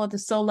that animal at the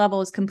soul level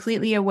is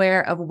completely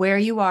aware of where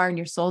you are in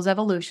your soul's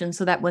evolution,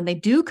 so that when they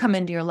do come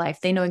into your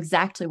life, they know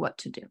exactly what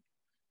to do.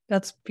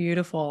 That's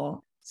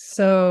beautiful.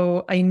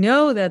 So I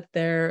know that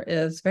there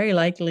is very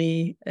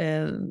likely,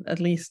 in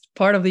at least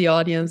part of the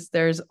audience,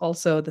 there's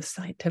also the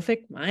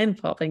scientific mind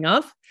popping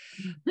up.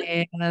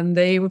 And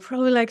they would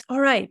probably like,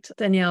 all right,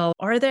 Danielle,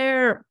 are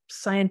there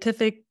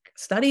scientific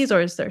studies,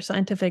 or is there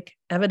scientific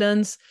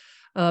evidence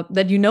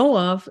that you know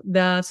of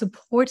that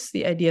supports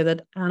the idea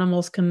that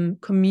animals can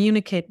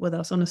communicate with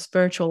us on a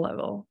spiritual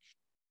level?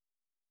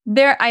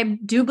 I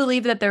do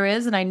believe that there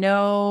is. And I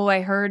know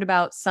I heard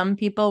about some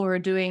people were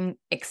doing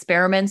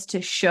experiments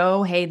to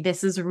show, hey,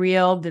 this is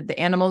real. The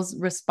animals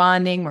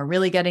responding. We're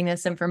really getting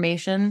this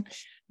information.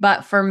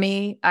 But for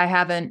me, I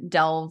haven't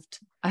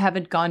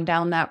gone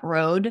down that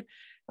road.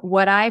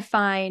 What I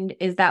find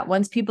is that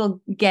once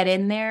people get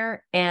in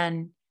there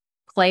and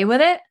play with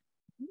it,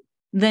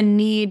 the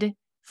need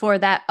for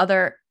that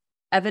other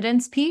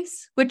evidence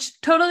piece, which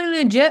totally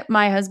legit.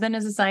 My husband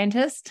is a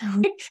scientist.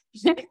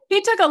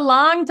 He took a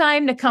long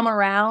time to come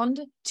around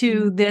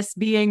to this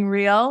being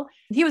real.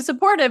 He was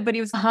supportive, but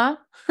he was,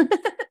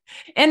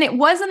 And it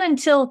wasn't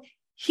until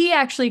he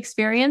actually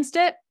experienced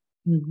it.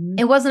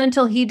 It wasn't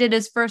until he did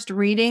his first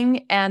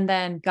reading and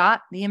then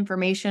got the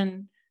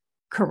information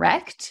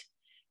correct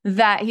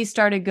that he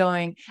started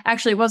going.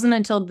 Actually, it wasn't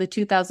until the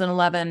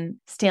 2011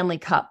 Stanley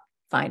Cup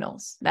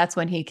finals. That's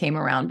when he came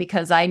around,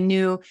 because I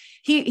knew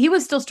he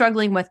was still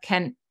struggling with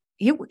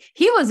he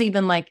was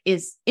even like,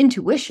 is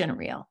intuition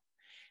real?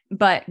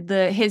 But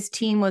his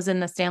team was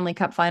in the Stanley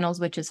Cup finals,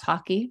 which is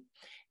hockey.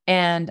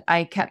 And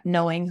I kept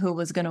knowing who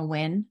was going to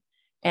win.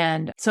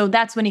 And so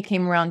that's when he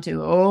came around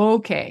to,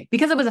 okay,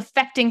 because it was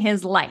affecting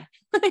his life.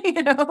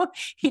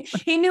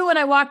 He knew when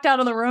I walked out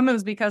of the room, it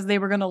was because they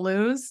were going to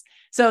lose.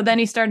 So then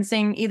he started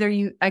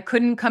saying I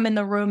couldn't come in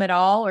the room at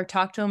all or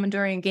talk to him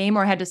during a game,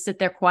 or I had to sit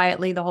there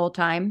quietly the whole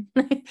time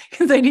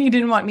because he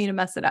didn't want me to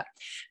mess it up.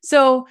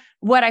 So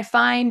what I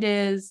find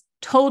is,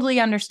 totally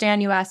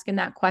understand you asking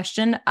that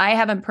question. I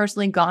haven't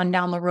personally gone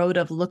down the road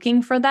of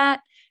looking for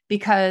that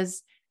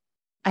because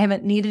I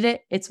haven't needed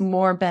it. It's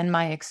more been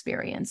my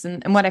experience.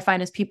 And what I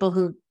find is people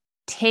who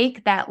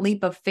take that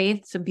leap of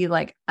faith to be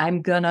like,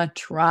 I'm gonna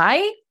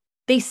try,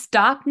 they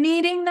stop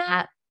needing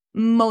that.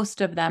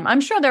 Most of them.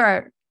 I'm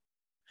sure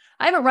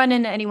I haven't run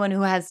into anyone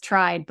who has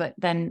tried, but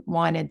then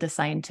wanted the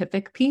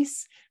scientific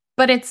piece.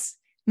 But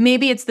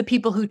maybe it's the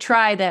people who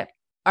try that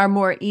are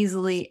more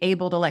easily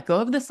able to let go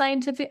of the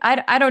scientific.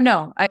 I don't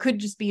know. I could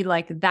just be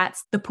like,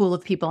 that's the pool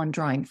of people I'm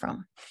drawing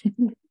from.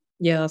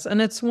 Yes.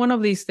 And it's one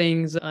of these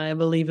things, I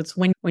believe it's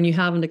when you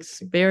haven't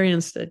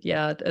experienced it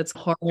yet, it's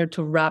harder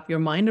to wrap your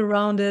mind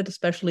around it,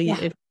 especially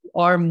if you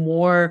are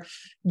more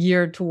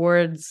geared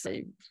towards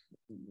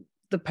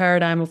the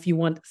paradigm of you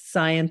want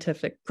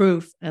scientific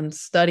proof and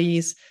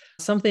studies.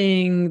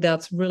 Something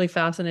that's really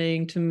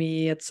fascinating to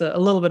me, it's a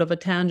little bit of a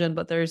tangent,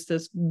 but there's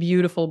this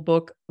beautiful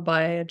book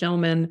by a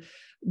gentleman,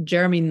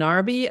 Jeremy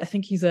Narby. I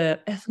think he's an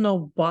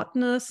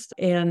ethnobotanist,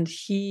 and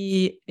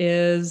he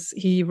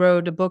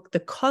wrote a book,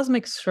 The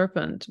Cosmic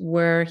Serpent,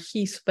 where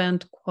he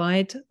spent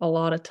quite a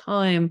lot of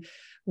time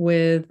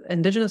with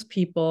indigenous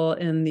people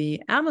in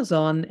the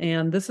Amazon.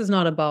 And this is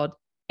not about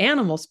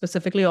animals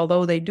specifically,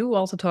 although they do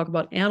also talk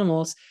about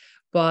animals.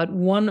 But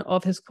one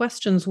of his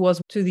questions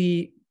was to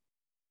the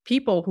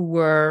people who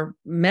were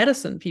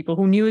medicine people,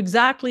 who knew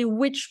exactly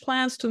which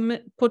plants to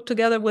put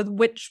together with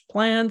which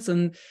plants.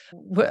 And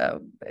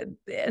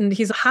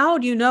he's, how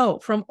do you know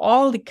from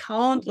all the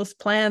countless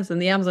plants in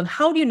the Amazon,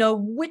 how do you know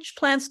which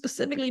plants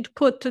specifically to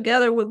put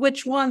together with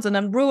which ones and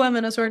then brew them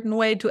in a certain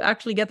way to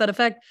actually get that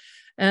effect?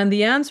 And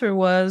the answer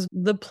was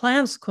the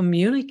plants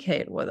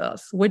communicate with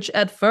us, which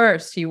at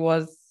first he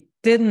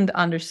didn't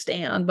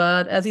understand.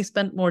 But as he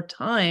spent more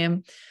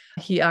time,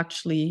 he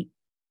actually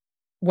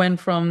went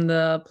from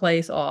the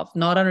place of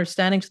not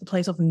understanding to the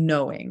place of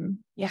knowing.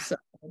 Yeah. So,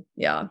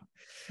 yeah.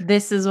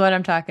 This is what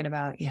I'm talking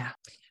about. Yeah.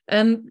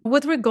 And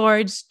with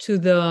regards to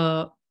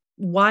the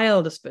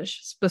wild fish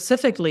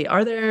specifically,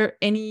 are there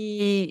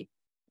any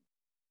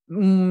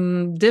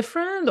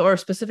different or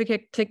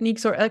specific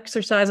techniques or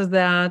exercises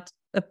that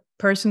a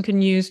person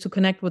can use to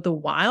connect with the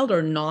wild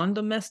or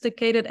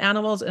non-domesticated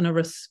animals in a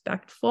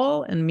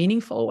respectful and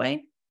meaningful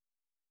way?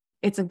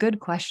 It's a good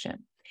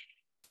question.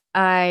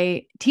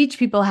 I teach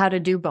people how to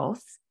do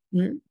both.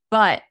 Mm-hmm.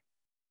 But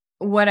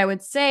what I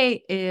would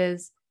say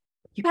is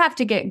you have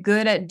to get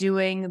good at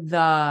doing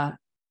the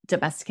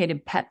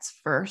domesticated pets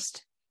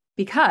first,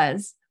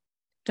 because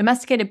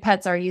domesticated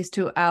pets are used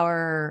to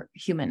our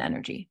human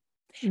energy.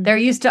 Mm-hmm. They're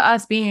used to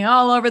us being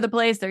all over the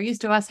place. They're used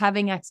to us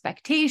having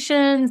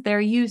expectations. They're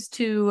used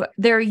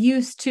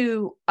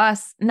to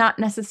us not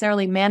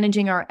necessarily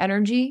managing our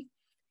energy.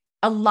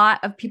 A lot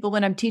of people,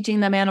 when I'm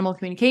teaching them animal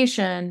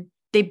communication,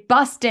 they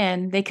bust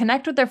in, they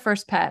connect with their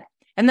first pet,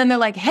 and then they're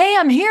like, hey,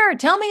 I'm here.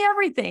 Tell me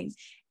everything.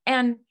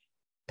 And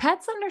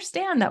pets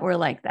understand that we're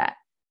like that.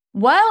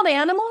 Wild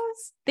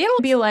animals, they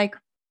will be like,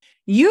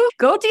 you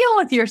go deal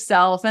with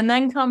yourself and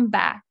then come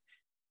back.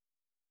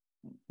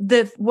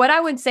 What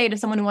I would say to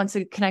someone who wants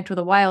to connect with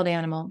a wild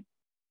animal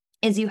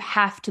is you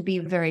have to be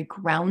very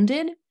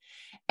grounded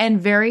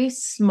and very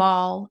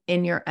small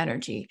in your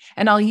energy.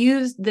 And I'll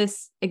use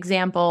this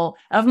example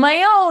of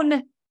my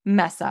own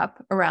mess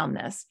up around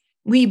this.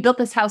 We built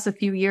this house a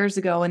few years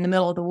ago in the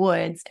middle of the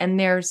woods, and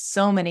there's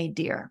so many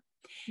deer.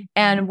 Mm-hmm.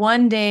 And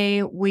one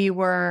day we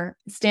were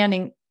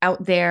standing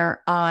out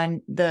there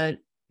on the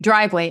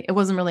driveway. It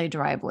wasn't really a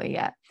driveway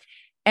yet.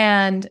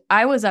 And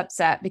I was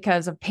upset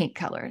because of paint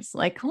colors.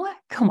 Like, what?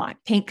 Come on,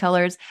 paint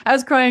colors. I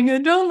was crying, I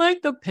don't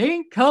like the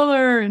paint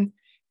color. And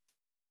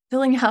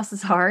building a house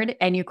is hard,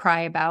 and I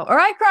cried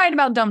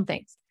about dumb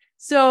things.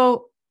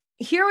 So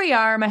here we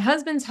are, my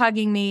husband's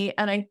hugging me,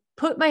 and I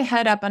put my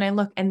head up and I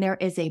look, and there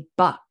is a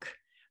buck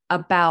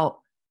about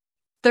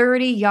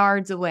 30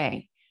 yards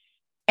away.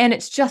 And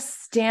it's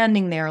just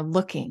standing there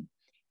looking.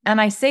 And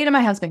I say to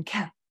my husband,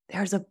 Kev,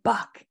 there's a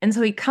buck. And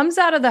so he comes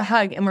out of the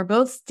hug, and we're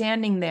both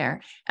standing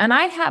there. And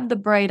I have the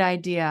bright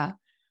idea,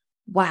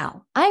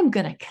 wow, I'm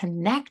going to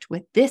connect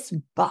with this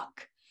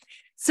buck.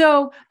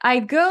 So I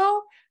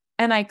go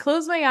and I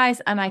close my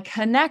eyes and I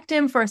connect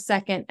him for a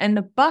second. And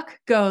the buck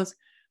goes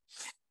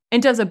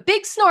and does a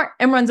big snort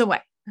and runs away.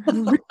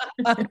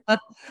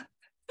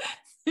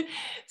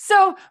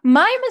 So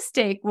my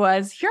mistake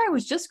was, here I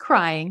was just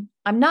crying.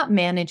 I'm not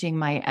managing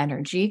my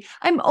energy.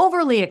 I'm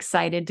overly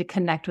excited to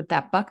connect with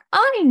that buck.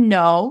 I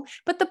know,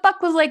 but the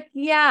buck was like,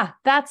 yeah,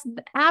 that's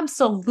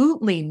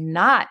absolutely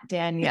not,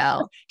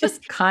 Danielle.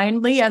 Just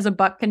kindly, as a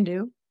buck can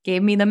do,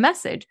 gave me the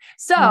message.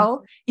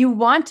 So you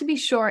want to be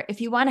sure, if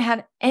you want to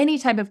have any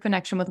type of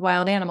connection with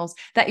wild animals,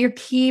 that you're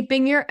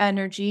keeping your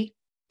energy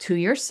to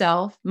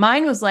yourself.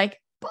 Mine was like,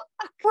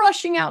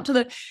 rushing out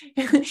to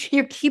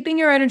you're keeping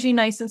your energy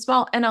nice and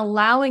small and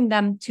allowing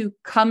them to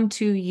come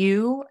to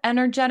you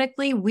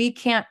energetically. We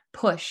can't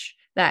push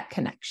that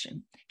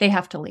connection. They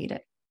have to lead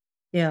it.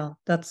 Yeah,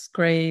 that's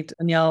great,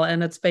 Danielle.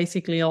 And it's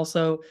basically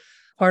also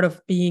part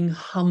of being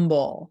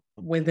humble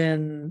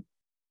within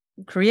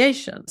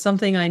creation.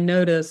 Something I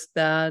noticed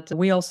that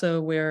we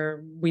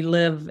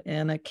live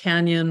in a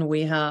canyon,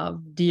 we have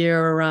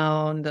deer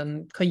around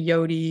and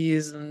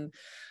coyotes and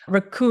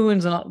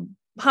raccoons and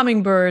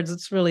hummingbirds.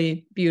 It's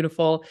really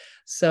beautiful.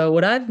 So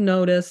what I've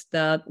noticed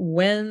that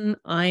when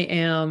I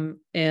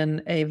am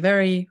in a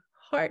very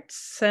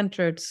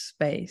heart-centered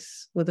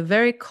space with a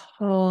very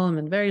calm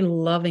and very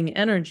loving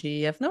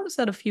energy, I've noticed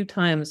that a few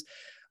times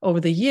over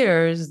the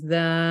years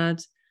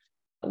that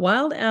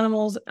wild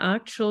animals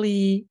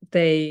actually,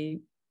 they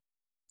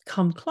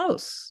come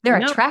close. They're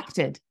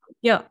attracted.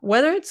 Yeah.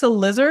 Whether it's a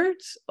lizard,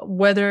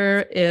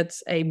 whether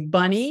it's a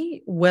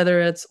bunny, whether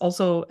it's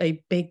also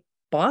a big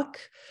buck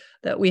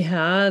that we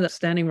had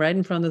standing right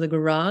in front of the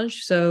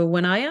garage. So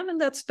when I am in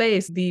that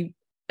space, the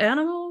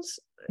animals,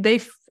 they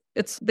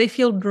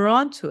feel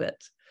drawn to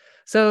it.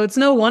 So it's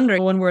no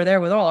wonder when we're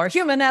there with all our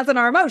humanness and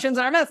our emotions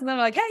and our mess, and they're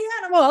like, hey,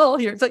 animal,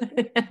 here. It's like,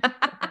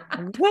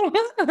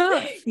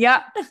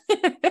 yeah.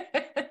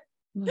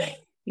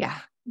 Yeah.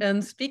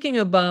 And speaking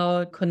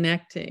about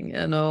connecting,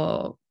 in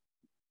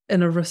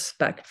a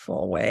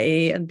respectful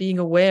way and being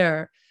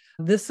aware,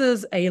 this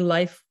is a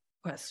life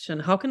question.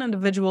 How can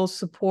individuals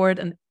support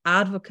and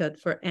advocate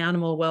for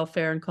animal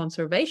welfare and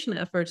conservation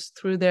efforts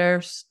through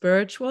their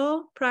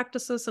spiritual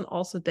practices and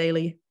also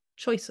daily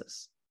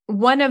choices. I'm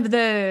going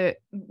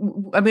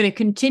to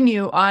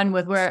continue on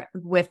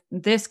with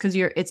this because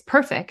it's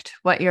perfect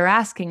what you're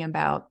asking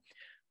about.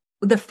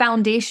 The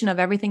foundation of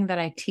everything that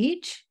I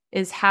teach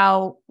is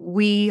how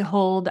we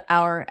hold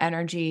our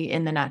energy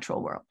in the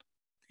natural world.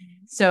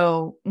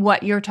 So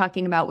what you're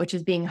talking about, which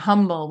is being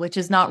humble, which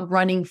is not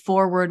running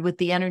forward with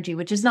the energy,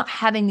 which is not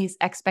having these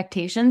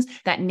expectations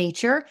that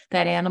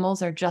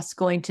animals are just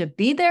going to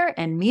be there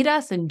and meet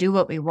us and do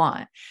what we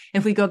want.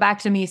 If we go back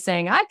to me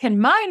saying, I can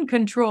mind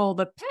control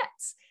the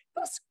pets,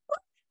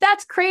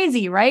 that's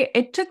crazy, right?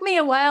 It took me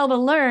a while to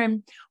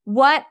learn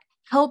what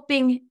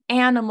helping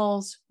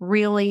animals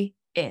really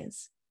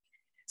is.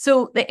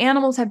 So the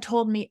animals have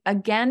told me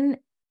again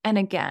and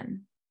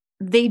again,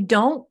 they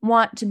don't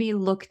want to be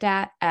looked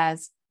at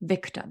as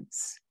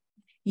victims.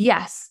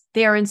 Yes,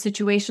 they are in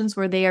situations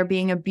where they are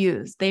being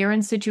abused. They are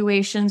in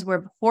situations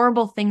where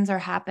horrible things are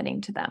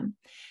happening to them.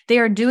 They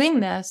are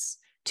doing this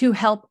to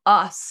help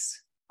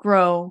us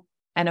grow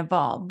and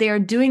evolve. They are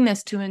doing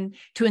this to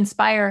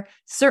inspire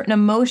certain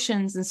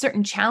emotions and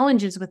certain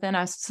challenges within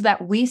us so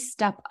that we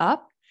step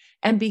up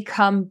and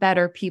become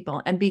better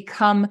people and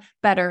become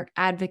better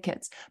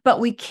advocates. But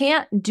we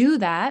can't do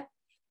that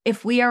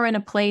if we are in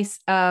a place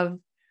of,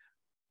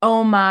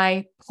 oh,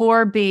 my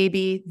poor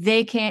baby,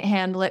 they can't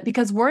handle it,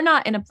 because we're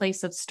not in a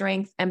place of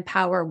strength and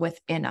power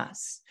within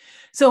us.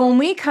 So when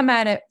we come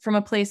at it from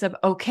a place of,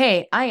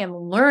 okay, I am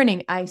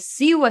learning, I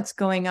see what's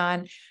going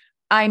on,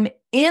 I'm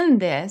in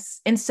this,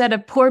 instead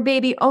of poor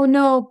baby, oh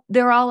no,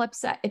 they're all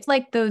upset. It's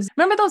like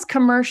remember those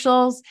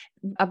commercials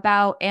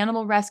about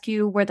animal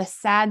rescue where the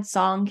sad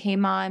song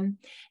came on?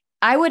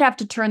 I would have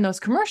to turn those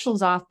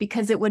commercials off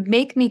because it would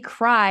make me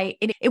cry.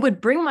 It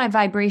would bring my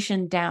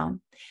vibration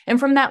down. And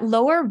from that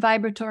lower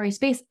vibratory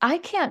space, I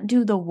can't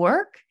do the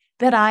work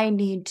that I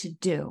need to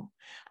do.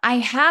 I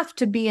have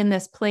to be in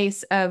this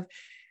place of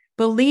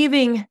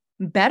believing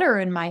better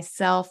in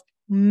myself,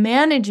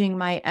 managing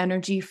my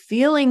energy,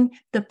 feeling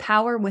the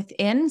power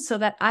within so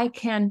that I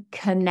can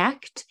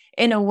connect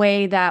in a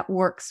way that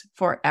works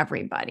for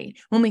everybody.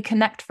 When we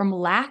connect from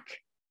lack,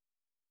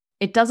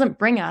 it doesn't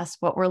bring us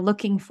what we're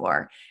looking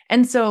for.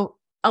 And so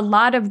a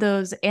lot of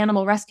those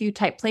animal rescue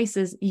type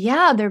places,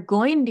 yeah, they're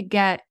going to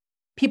get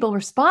people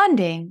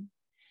responding,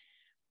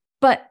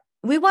 but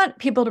we want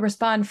people to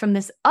respond from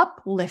this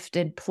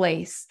uplifted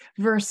place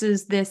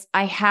versus this,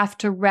 I have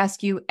to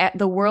rescue,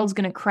 the world's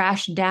going to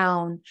crash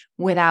down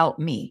without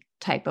me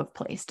type of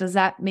place. Does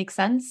that make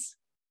sense?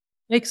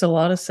 Makes a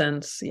lot of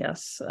sense,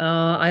 yes.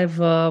 I've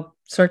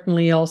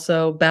certainly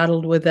also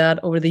battled with that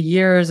over the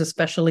years,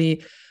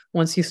 especially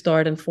once you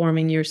start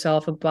informing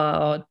yourself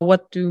about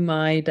what do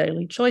my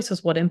daily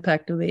choices, what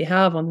impact do they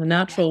have on the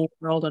natural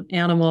world, on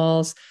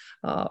animals,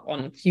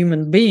 on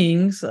human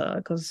beings,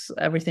 because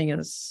everything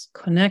is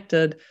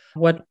connected.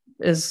 What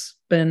has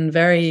been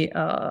very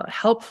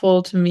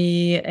helpful to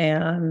me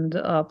and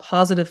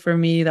positive for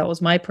me, that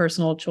was my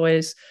personal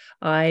choice.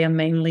 I am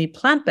mainly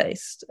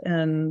plant-based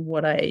in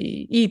what I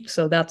eat.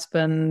 So that's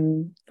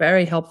been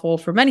very helpful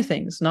for many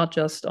things, not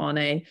just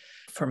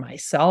for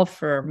myself,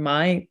 for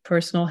my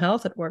personal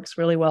health. It works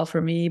really well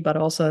for me, but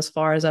also as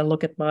far as I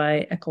look at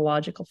my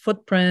ecological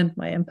footprint,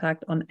 my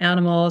impact on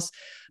animals,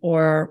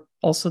 or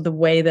also the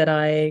way that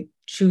I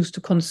choose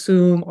to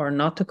consume or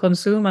not to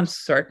consume. I'm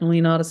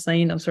certainly not a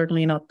saint. I'm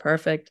certainly not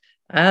perfect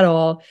at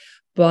all,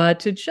 but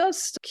to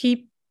just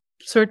keep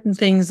certain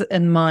things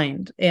in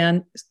mind.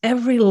 And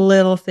every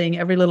little thing,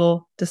 every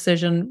little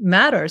decision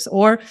matters.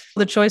 Or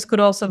the choice could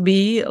also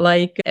be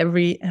like,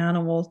 every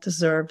animal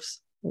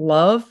deserves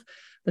love.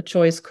 The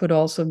choice could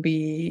also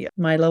be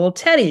my little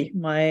Teddy,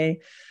 my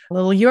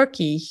little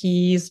Yorkie.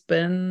 He's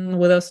been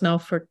with us now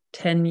for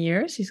 10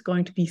 years. He's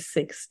going to be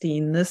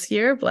 16 this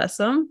year, bless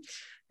him.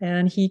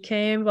 And he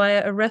came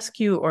via a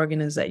rescue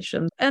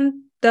organization. And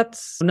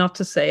that's not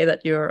to say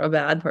that you're a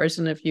bad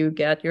person if you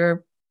get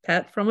your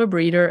pet from a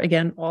breeder.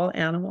 Again, all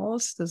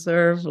animals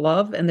deserve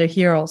love, and they're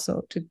here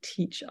also to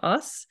teach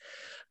us.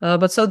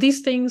 But so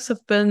these things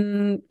have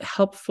been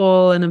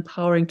helpful and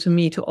empowering to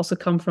me to also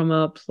come from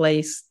a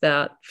place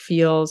that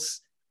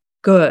feels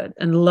good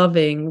and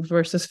loving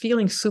versus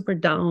feeling super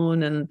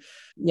down. And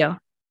yeah.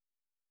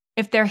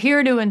 If they're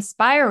here to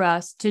inspire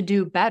us to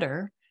do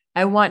better,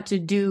 I want to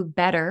do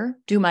better,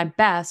 do my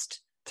best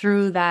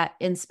through that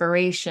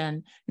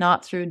inspiration,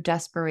 not through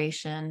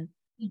desperation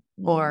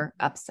or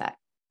upset.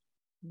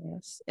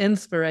 Yes.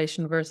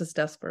 Inspiration versus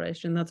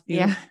desperation. That's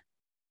beautiful. Yeah.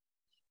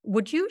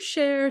 Would you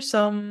share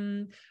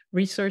some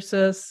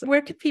resources?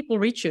 Where can people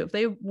reach you if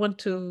they want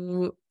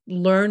to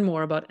learn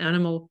more about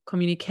animal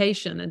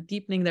communication and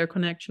deepening their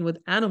connection with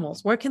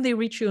animals? Where can they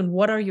reach you, and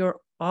what are your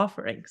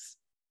offerings?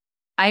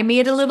 I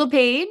made a little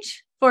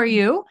page for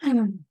you.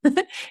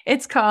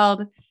 It's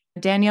called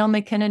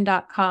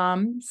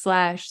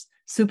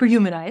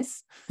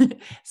daniellemackinnon.com/superhumanize.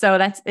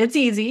 So it's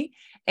easy.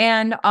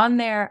 And on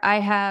there, I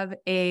have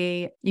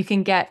you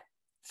can get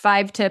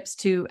 5 tips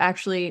to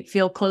actually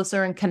feel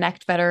closer and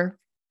connect better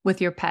with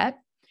your pet.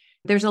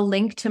 There's a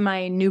link to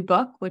my new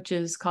book, which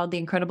is called The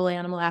Incredible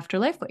Animal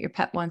Afterlife, What Your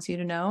Pet Wants You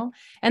to Know.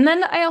 And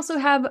then I also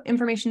have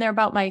information there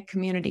about my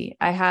community.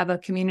 I have a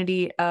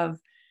community of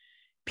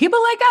people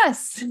like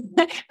us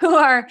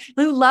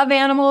who love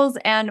animals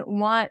and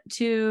want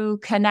to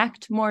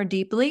connect more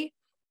deeply.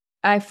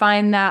 I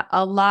find that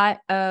a lot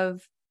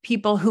of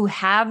people who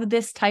have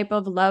this type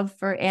of love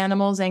for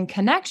animals and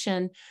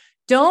connection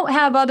don't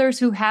have others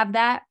who have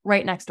that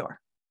right next door.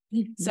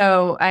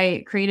 So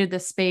I created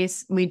this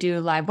space. We do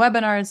live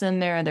webinars in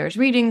there. There's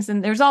readings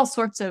and there's all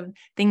sorts of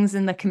things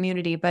in the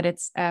community, but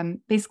it's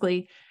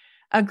basically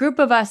a group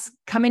of us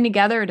coming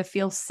together to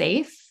feel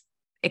safe,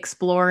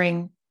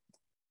 exploring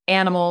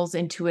animals,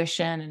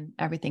 intuition, and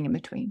everything in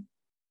between.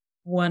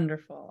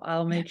 Wonderful.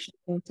 I'll make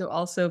sure to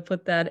also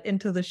put that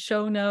into the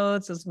show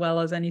notes as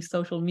well as any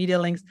social media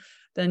links.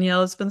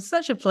 Danielle, it's been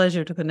such a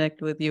pleasure to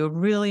connect with you.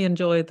 Really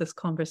enjoyed this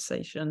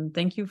conversation.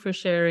 Thank you for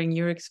sharing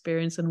your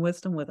experience and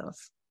wisdom with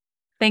us.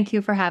 Thank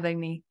you for having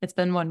me. It's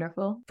been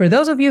wonderful. For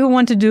those of you who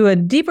want to do a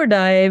deeper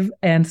dive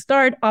and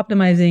start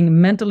optimizing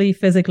mentally,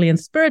 physically, and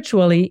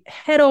spiritually,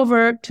 head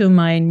over to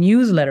my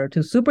newsletter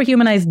to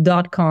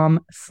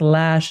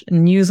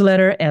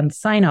superhumanize.com/newsletter and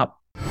sign up.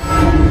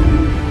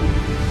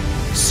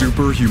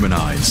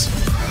 Superhumanize.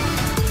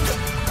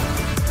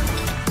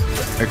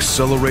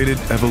 Accelerated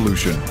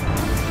evolution.